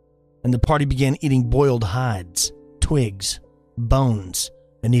 and the party began eating boiled hides, twigs, bones,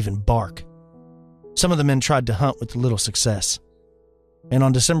 and even bark. Some of the men tried to hunt with little success, and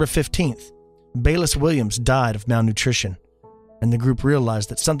on December 15th, Bayless Williams died of malnutrition, and the group realized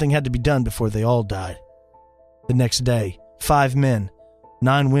that something had to be done before they all died. The next day, 5 men,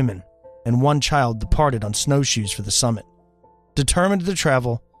 9 women, and 1 child departed on snowshoes for the summit, determined to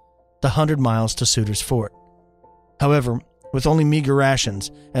travel the 100 miles to Suter's Fort. However, with only meager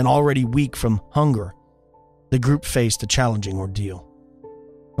rations and already weak from hunger, the group faced a challenging ordeal.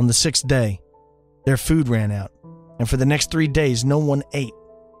 On the 6th day, their food ran out, and for the next 3 days no one ate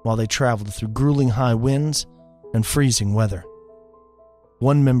while they traveled through grueling high winds and freezing weather.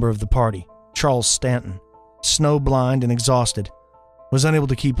 One member of the party, Charles Stanton, snow-blind and exhausted, was unable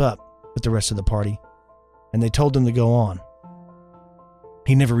to keep up with the rest of the party, and they told him to go on.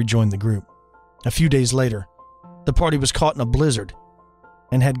 He never rejoined the group. A few days later, the party was caught in a blizzard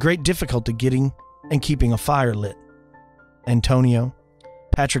and had great difficulty getting and keeping a fire lit. Antonio,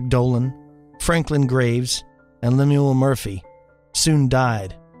 Patrick Dolan, Franklin Graves, and Lemuel Murphy soon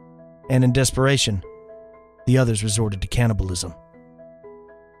died, and in desperation, the others resorted to cannibalism.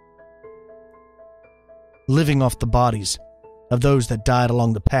 Living off the bodies of those that died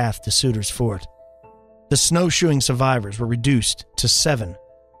along the path to Suter's Fort, the snowshoeing survivors were reduced to 7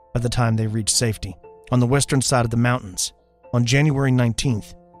 by the time they reached safety on the western side of the mountains on January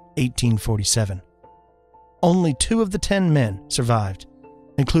 19th, 1847. Only 2 of the 10 men survived,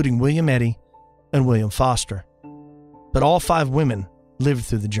 including William Eddy and William Foster, but all 5 women lived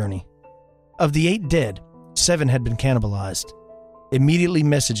through the journey. Of the 8 dead, 7 had been cannibalized. Immediately,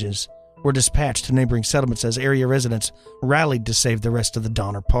 messages were dispatched to neighboring settlements as area residents rallied to save the rest of the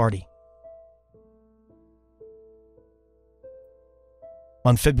Donner Party.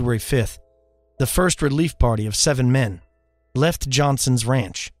 On February 5th, the first relief party of 7 men left Johnson's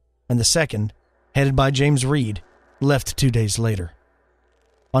ranch, and the second, headed by James Reed, left 2 days later.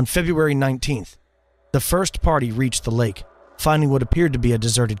 On February 19th, the first party reached the lake, finding what appeared to be a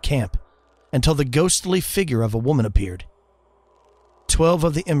deserted camp, until the ghostly figure of a woman appeared. 12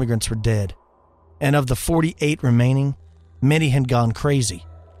 of the immigrants were dead, and of the 48 remaining, many had gone crazy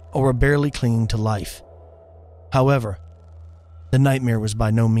or were barely clinging to life. However, the nightmare was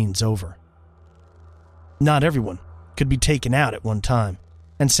by no means over. Not everyone could be taken out at one time,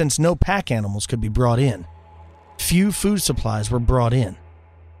 and since no pack animals could be brought in, few food supplies were brought in.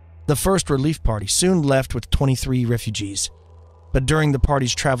 The first relief party soon left with 23 refugees, but during the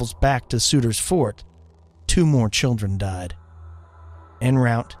party's travels back to Suter's Fort, 2 more children died. En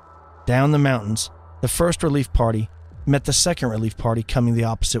route, down the mountains, the first relief party met the second relief party coming the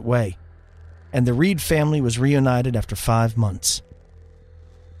opposite way, and the Reed family was reunited after 5 months.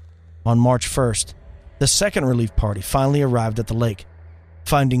 On March 1st, the second relief party finally arrived at the lake,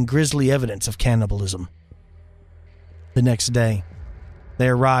 finding grisly evidence of cannibalism. The next day, they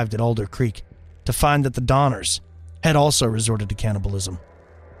arrived at Alder Creek to find that the Donners had also resorted to cannibalism.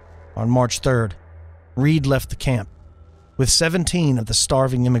 On March 3rd, Reed left the camp with 17 of the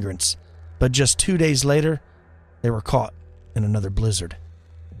starving immigrants, but just 2 days later, they were caught in another blizzard.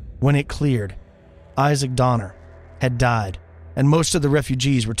 When it cleared, Isaac Donner had died, and most of the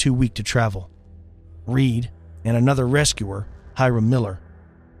refugees were too weak to travel. Reed and another rescuer, Hiram Miller,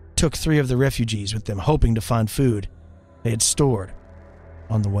 took 3 of the refugees with them, hoping to find food they had stored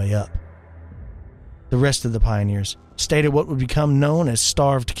on the way up. The rest of the pioneers stayed at what would become known as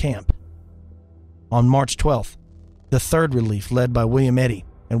Starved Camp. On March 12th, the third relief, led by William Eddy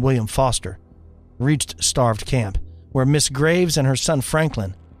and William Foster, reached Starved Camp, where Miss Graves and her son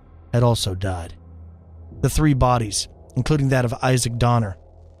Franklin had also died. The 3 bodies, including that of Isaac Donner,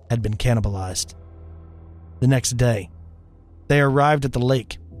 had been cannibalized. The next day, they arrived at the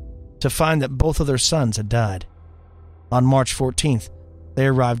lake to find that both of their sons had died. On March 14th, they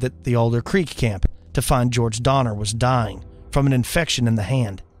arrived at the Alder Creek camp to find George Donner was dying from an infection in the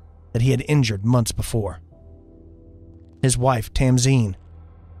hand that he had injured months before. His wife, Tamzine,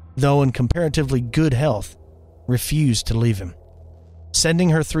 though in comparatively good health, refused to leave him, sending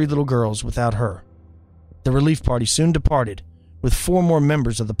her 3 little girls without her. The relief party soon departed with 4 more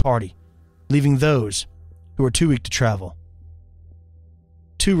members of the party, leaving those who were too weak to travel.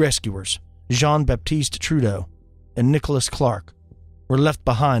 2 rescuers, Jean-Baptiste Trudeau and Nicholas Clark, were left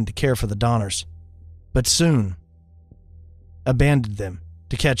behind to care for the Donners, but soon abandoned them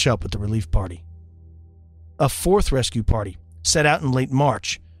to catch up with the relief party. A 4th rescue party set out in late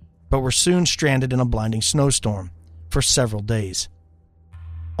March, but were soon stranded in a blinding snowstorm for several days.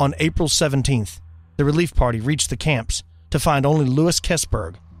 On April 17th, the relief party reached the camps to find only Louis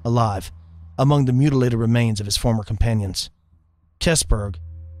Kessberg alive among the mutilated remains of his former companions. Kessberg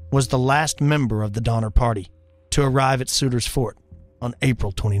was the last member of the Donner Party to arrive at Sutter's Fort on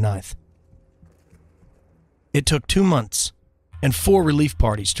April 29th. It took 2 months and 4 relief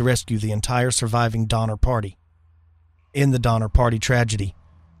parties to rescue the entire surviving Donner Party. In the Donner Party tragedy,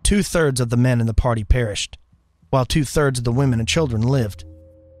 2/3 of the men in the party perished, while 2/3 of the women and children lived.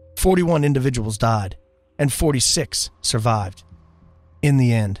 41 individuals died, and 46 survived. In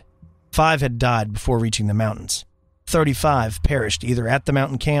the end, 5 had died before reaching the mountains. 35 perished either at the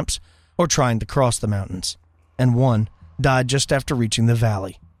mountain camps or trying to cross the mountains, and 1 died just after reaching the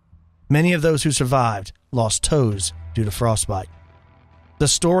valley. Many of those who survived lost toes due to frostbite. The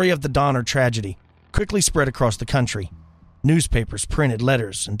story of the Donner tragedy quickly spread across the country. Newspapers printed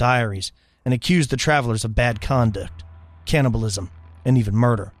letters and diaries and accused the travelers of bad conduct, cannibalism, and even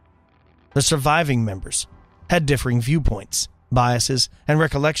murder. The surviving members had differing viewpoints, biases, and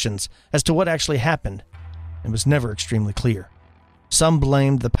recollections as to what actually happened. It was never extremely clear. Some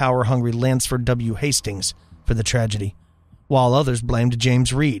blamed the power-hungry Lansford W. Hastings for the tragedy, while others blamed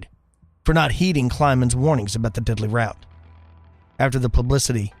James Reed for not heeding Kleinman's warnings about the deadly route. After the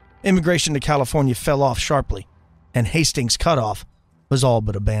publicity, immigration to California fell off sharply, and Hastings' cutoff was all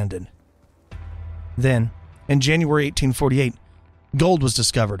but abandoned. Then, in January 1848, gold was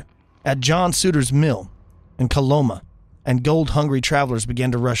discovered at John Sutter's mill in Coloma, and gold-hungry travelers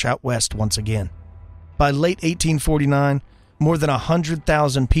began to rush out west once again. By late 1849, more than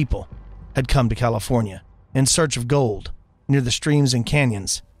 100,000 people had come to California in search of gold near the streams and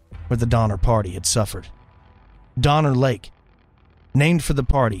canyons where the Donner Party had suffered. Donner Lake, named for the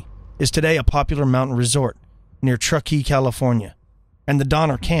party, is today a popular mountain resort near Truckee, California, and the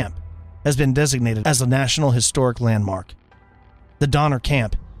Donner Camp has been designated as a National Historic Landmark. The Donner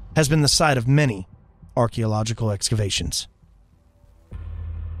Camp has been the site of many archaeological excavations.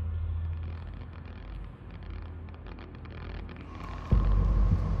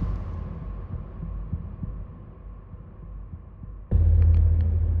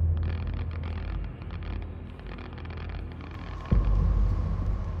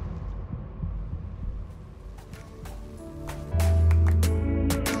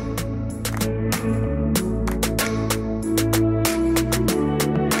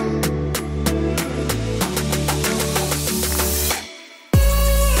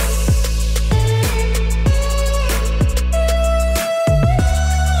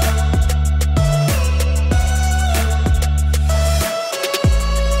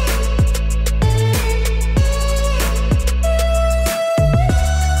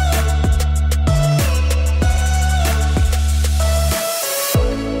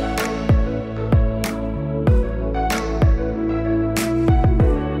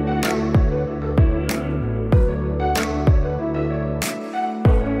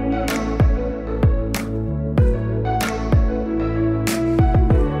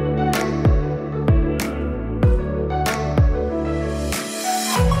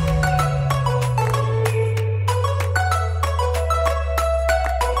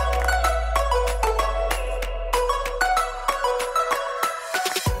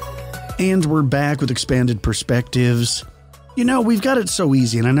 And we're back with expanded perspectives. You know, we've got it so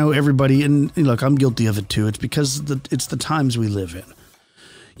easy, and I know everybody, and look, I'm guilty of it too. It's because it's the times we live in.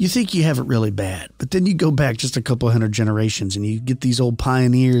 You think you have it really bad, but then you go back just a couple hundred generations and you get these old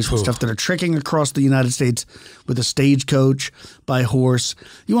pioneers and stuff that are trekking across the United States with a stagecoach by horse.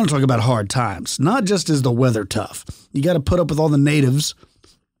 You want to talk about hard times. Not just is the weather tough. You got to put up with all the natives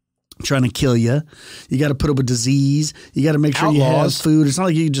trying to kill you. You got to put up with disease. You got to make sure you have food. It's not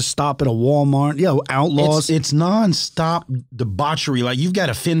like you can just stop at a Walmart. Yeah, outlaws. It's nonstop debauchery. Like, you've got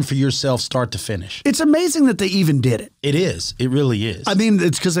to fend for yourself start to finish. It's amazing that they even did it. It is. It really is. I mean,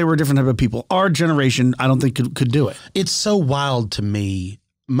 it's because they were a different type of people. Our generation, I don't think could do it. It's so wild to me.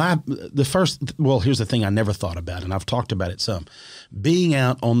 Here's the thing I never thought about, and I've talked about it some. Being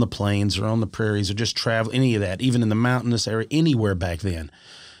out on the plains or on the prairies or just travel, any of that, even in the mountainous area, anywhere back then,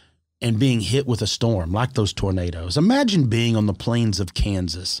 and being hit with a storm like those tornadoes. Imagine being on the plains of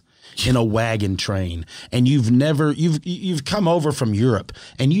Kansas in a wagon train, and you've come over from Europe,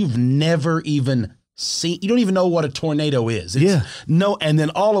 and you've never even seen, you don't even know what a tornado is. No, and then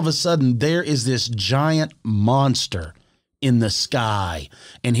all of a sudden there is this giant monster in the sky,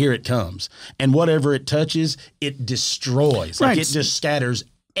 and here it comes, and whatever it touches, it destroys. Like, it just scatters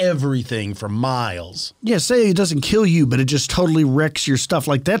everything for miles. Yeah, say it doesn't kill you, but it just totally wrecks your stuff.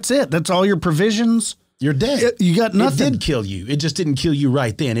 Like, that's it. That's all your provisions. You're dead. You got nothing. It did kill you. It just didn't kill you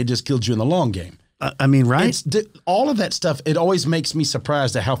right then. It just killed you in the long game. I mean, right? All of that stuff, it always makes me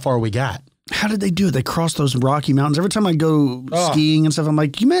surprised at how far we got. How did they do it? They crossed those Rocky Mountains. Every time I go skiing and stuff, I'm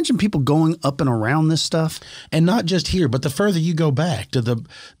like, can you imagine people going up and around this stuff? And not just here, but the further you go back to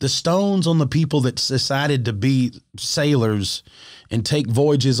the stones on the people that decided to be sailors and take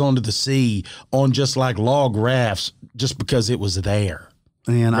voyages onto the sea on just like log rafts just because it was there.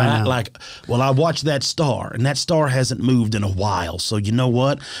 And right? I know. Like, well, I watched that star, and that star hasn't moved in a while. So you know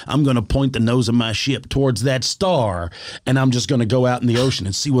what? I'm going to point the nose of my ship towards that star, and I'm just going to go out in the ocean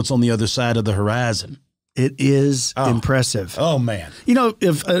and see what's on the other side of the horizon. It is impressive. Oh, man. You know,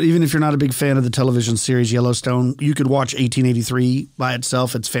 if even if you're not a big fan of the television series Yellowstone, you could watch 1883 by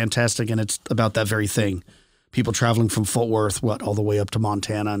itself. It's fantastic, and it's about that very thing. People traveling from Fort Worth, all the way up to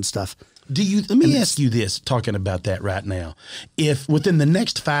Montana and stuff. Let me ask you this, talking about that right now. If within the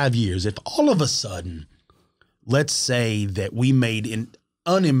next 5 years, if all of a sudden, let's say that we made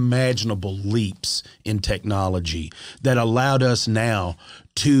unimaginable leaps in technology that allowed us now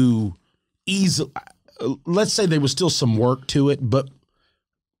to easily, let's say there was still some work to it, but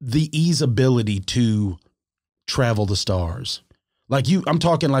the ability to travel the stars. Like I'm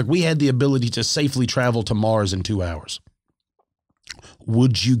talking like we had the ability to safely travel to Mars in 2 hours.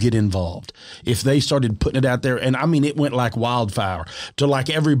 Would you get involved if they started putting it out there? And I mean, it went like wildfire to like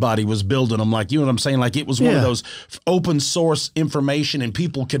everybody was building them. Like, you know what I'm saying? Like it was one of those open source information and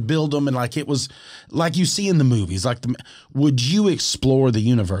people could build them. And like, it was like you see in the movies, like would you explore the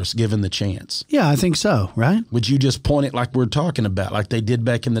universe given the chance? Yeah, I think so. Right. Would you just point it like we're talking about, like they did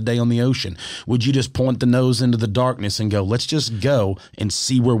back in the day on the ocean? Would you just point the nose into the darkness and go, let's just go and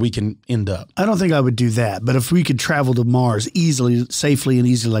see where we can end up? I don't think I would do that. But if we could travel to Mars easily, safely and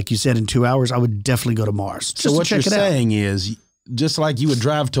easily, like you said, in 2 hours, I would definitely go to Mars. So what you're saying is, just like you would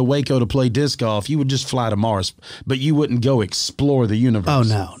drive to Waco to play disc golf, you would just fly to Mars, but you wouldn't go explore the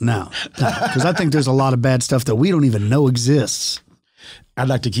universe. Oh, no. Because I think there's a lot of bad stuff that we don't even know exists. I'd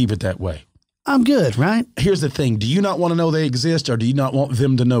like to keep it that way. I'm good, right? Here's the thing. Do you not want to know they exist, or do you not want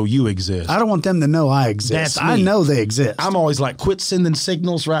them to know you exist? I don't want them to know I exist. That's me. I know they exist. I'm always like, quit sending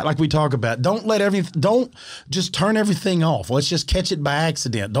signals, right? Like we talk about. Don't just turn everything off. Let's just catch it by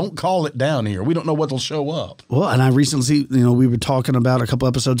accident. Don't call it down here. We don't know what'll show up. Well, and I recently, we were talking about a couple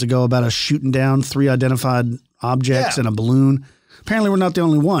episodes ago about us shooting down 3 identified objects in a balloon. Apparently, we're not the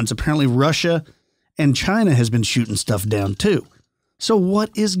only ones. Apparently, Russia and China has been shooting stuff down too. So what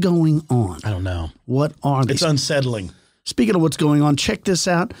is going on? I don't know. What are these? It's unsettling. Speaking of what's going on, check this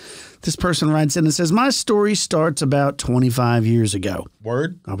out. This person writes in and says, my story starts about 25 years ago.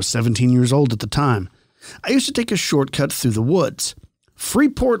 Word? I was 17 years old at the time. I used to take a shortcut through the woods.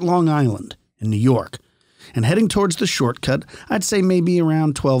 Freeport, Long Island in New York. And heading towards the shortcut, I'd say maybe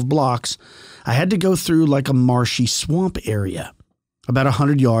around 12 blocks, I had to go through like a marshy swamp area. About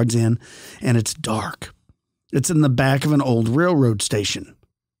 100 yards in, and it's dark. It's in the back of an old railroad station.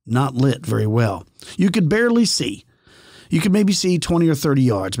 Not lit very well. You could barely see. You could maybe see 20 or 30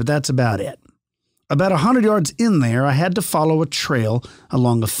 yards, but that's about it. About 100 yards in there, I had to follow a trail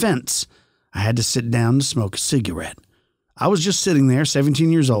along a fence. I had to sit down to smoke a cigarette. I was just sitting there, 17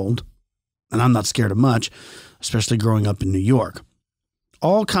 years old, and I'm not scared of much, especially growing up in New York.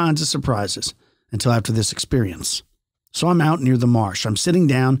 All kinds of surprises until after this experience. So I'm out near the marsh. I'm sitting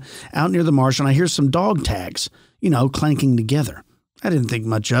down out near the marsh, and I hear some dog tags, clanking together. I didn't think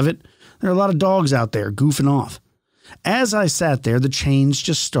much of it. There are a lot of dogs out there goofing off. As I sat there, the chains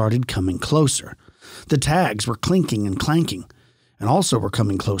just started coming closer. The tags were clinking and clanking, and also were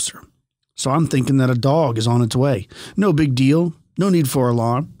coming closer. So I'm thinking that a dog is on its way. No big deal. No need for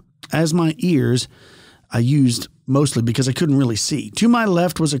alarm. As my ears, I used mostly because I couldn't really see. To my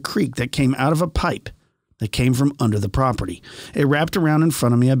left was a creek that came out of a pipe that came from under the property. It wrapped around in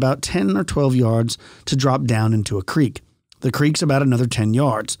front of me about 10 or 12 yards to drop down into a creek. The creek's about another 10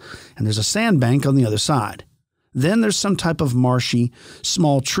 yards, and there's a sandbank on the other side. Then there's some type of marshy,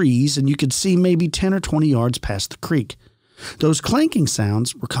 small trees, and you could see maybe 10 or 20 yards past the creek. Those clanking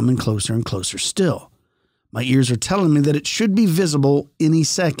sounds were coming closer and closer still. My ears are telling me that it should be visible any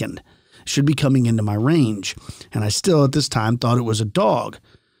second. It should be coming into my range, and I still at this time thought it was a dog.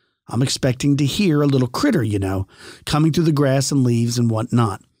 I'm expecting to hear a little critter, coming through the grass and leaves and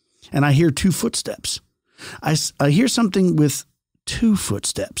whatnot. and I hear 2 footsteps. I hear something with 2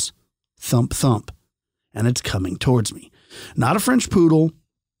 footsteps. Thump, thump. And it's coming towards me. Not a French poodle,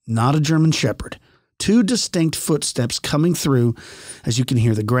 not a German shepherd. 2 distinct footsteps coming through as you can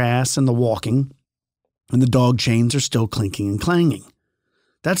hear the grass and the walking, and the dog chains are still clinking and clanging.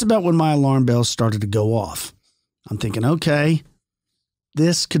 That's about when my alarm bells started to go off. I'm thinking, okay,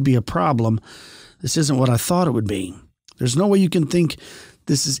 this could be a problem. This isn't what I thought it would be. There's no way you can think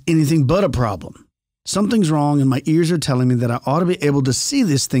this is anything but a problem. Something's wrong, and my ears are telling me that I ought to be able to see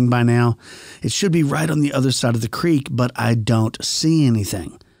this thing by now. It should be right on the other side of the creek, but I don't see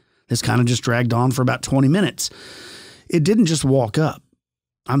anything. This kind of just dragged on for about 20 minutes. It didn't just walk up.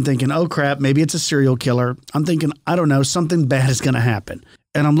 I'm thinking, oh crap, maybe it's a serial killer. I'm thinking, I don't know, something bad is going to happen.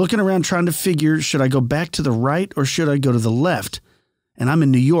 And I'm looking around trying to figure, should I go back to the right or should I go to the left? And I'm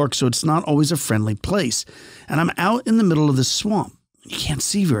in New York, so it's not always a friendly place. And I'm out in the middle of this swamp. You can't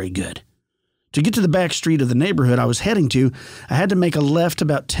see very good. To get to the back street of the neighborhood I was heading to, I had to make a left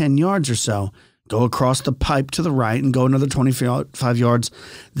about 10 yards or so, go across the pipe to the right and go another 25 yards,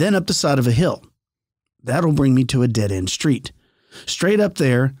 then up the side of a hill. That'll bring me to a dead-end street. Straight up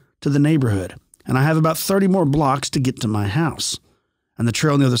there to the neighborhood, and I have about 30 more blocks to get to my house. And the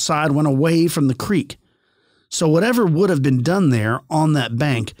trail on the other side went away from the creek. So whatever would have been done there on that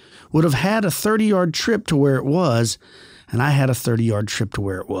bank would have had a 30-yard trip to where it was, and I had a 30-yard trip to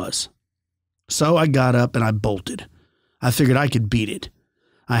where it was. So I got up and I bolted. I figured I could beat it.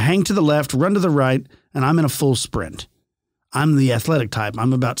 I hang to the left, run to the right, and I'm in a full sprint. I'm the athletic type.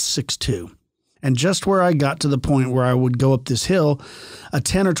 I'm about 6'2". And just where I got to the point where I would go up this hill, a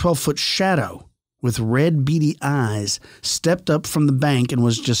 10 or 12-foot shadow with red beady eyes stepped up from the bank and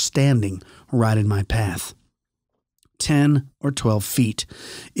was just standing right in my path. 10 or 12 feet.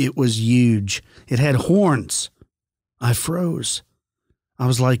 It was huge. It had horns. I froze. I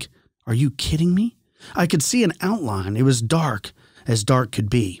was like, are you kidding me? I could see an outline. It was dark, as dark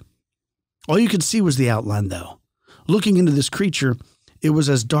could be. All you could see was the outline, though. Looking into this creature, it was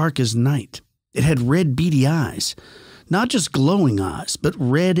as dark as night. It had red beady eyes. Not just glowing eyes, but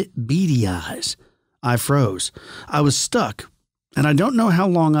red beady eyes. I froze. I was stuck, and I don't know how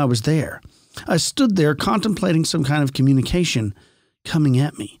long I was there. I stood there contemplating some kind of communication coming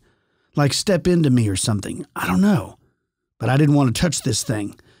at me. Like step into me or something. I don't know. But I didn't want to touch this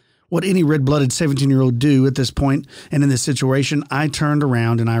thing. What any red-blooded 17-year-old do at this point and in this situation, I turned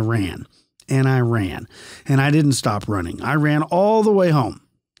around and I ran. And I ran. And I didn't stop running. I ran all the way home.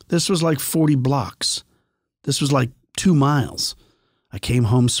 This was like 40 blocks. This was like 2 miles. I came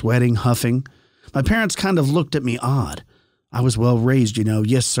home sweating, huffing. My parents kind of looked at me odd. I was well raised, you know.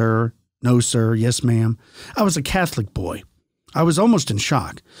 Yes, sir. No, sir. Yes, ma'am. I was a Catholic boy. I was almost in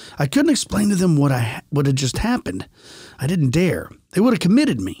shock. I couldn't explain to them what had just happened. I didn't dare. They would have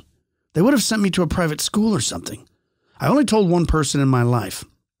committed me. They would have sent me to a private school or something. I only told one person in my life.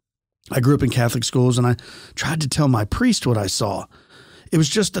 I grew up in Catholic schools, and I tried to tell my priest what I saw. It was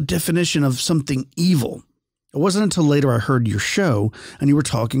just a definition of something evil. It wasn't until later I heard your show, and you were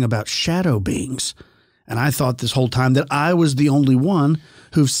talking about shadow beings. And I thought this whole time that I was the only one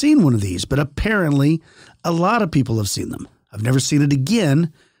who've seen one of these, but apparently a lot of people have seen them. I've never seen it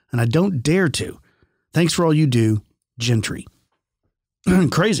again, and I don't dare to. Thanks for all you do, Gentry.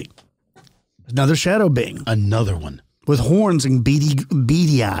 Crazy. Another shadow being. Another one. With horns and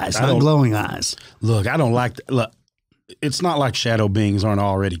beady eyes, not glowing eyes. Look, I don't like look, it's not like shadow beings aren't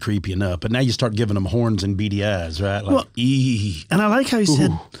already creepy enough, but now you start giving them horns and beady eyes, right? Like, well, and I like how he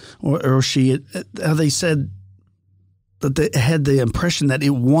said, or she, how they said that they had the impression that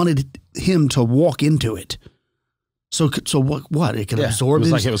it wanted him to walk into it. So what? It could absorb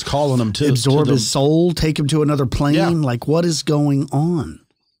his, like it was calling him to absorb his soul, take him to another plane. Yeah. Like, what is going on?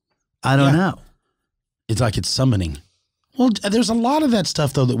 I don't know. It's like it's summoning. Well, there's a lot of that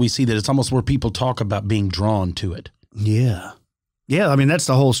stuff though that we see that it's almost where people talk about being drawn to it. Yeah. Yeah, I mean, that's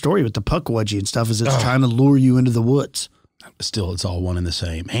the whole story with the puckwudgie and stuff is it's trying to lure you into the woods. Still, it's all one and the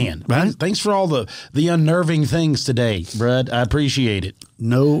same. Man, thanks for all the unnerving things today, Brad. I appreciate it.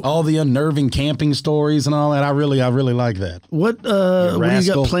 All the unnerving camping stories and all that. I really like that. What do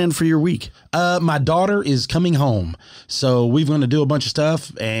you got planned for your week? My daughter is coming home, so we're going to do a bunch of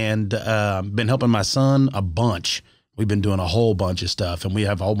stuff, and been helping my son a bunch. We've been doing a whole bunch of stuff, and we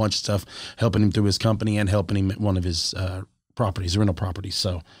have a whole bunch of stuff helping him through his company and helping him at one of his properties, rental properties.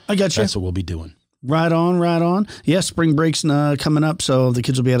 So I got you. That's what we'll be doing. Right on. Yeah, spring break's coming up, so the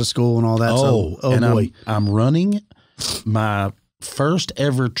kids will be out of school and all that. Boy. I'm running my first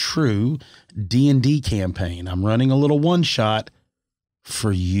ever true D&D campaign. I'm running a little one-shot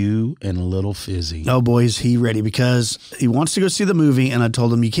for you and little Fizzy. Oh, boy, is he ready, because he wants to go see the movie, and I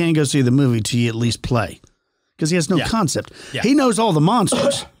told him you can't go see the movie till you at least play, because he has no concept. Yeah. He knows all the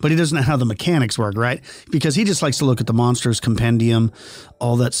monsters, but he doesn't know how the mechanics work, right? Because he just likes to look at the monsters compendium,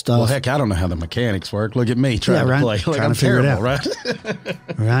 all that stuff. Well, heck, I don't know how the mechanics work. Look at me trying to play. Like, I'm terrible, right?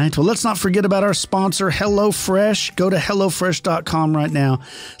 Right. Well, let's not forget about our sponsor, HelloFresh. Go to HelloFresh.com right now,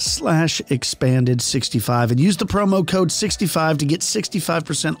 /expanded65, and use the promo code 65 to get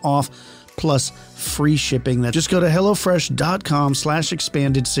 65% off plus free shipping. Just go to HelloFresh.com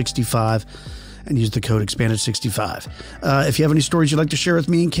 /expanded65 and use the code expanded65. If you have any stories you'd like to share with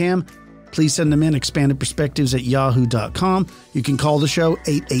me and Cam, please send them in, expandedperspectives@yahoo.com. You can call the show,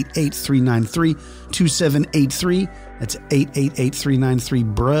 888-393-2783. That's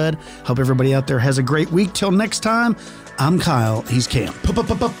 888-393-BRUD. Hope everybody out there has a great week. Till next time, I'm Kyle. He's Cam.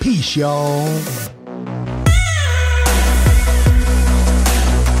 Peace, y'all.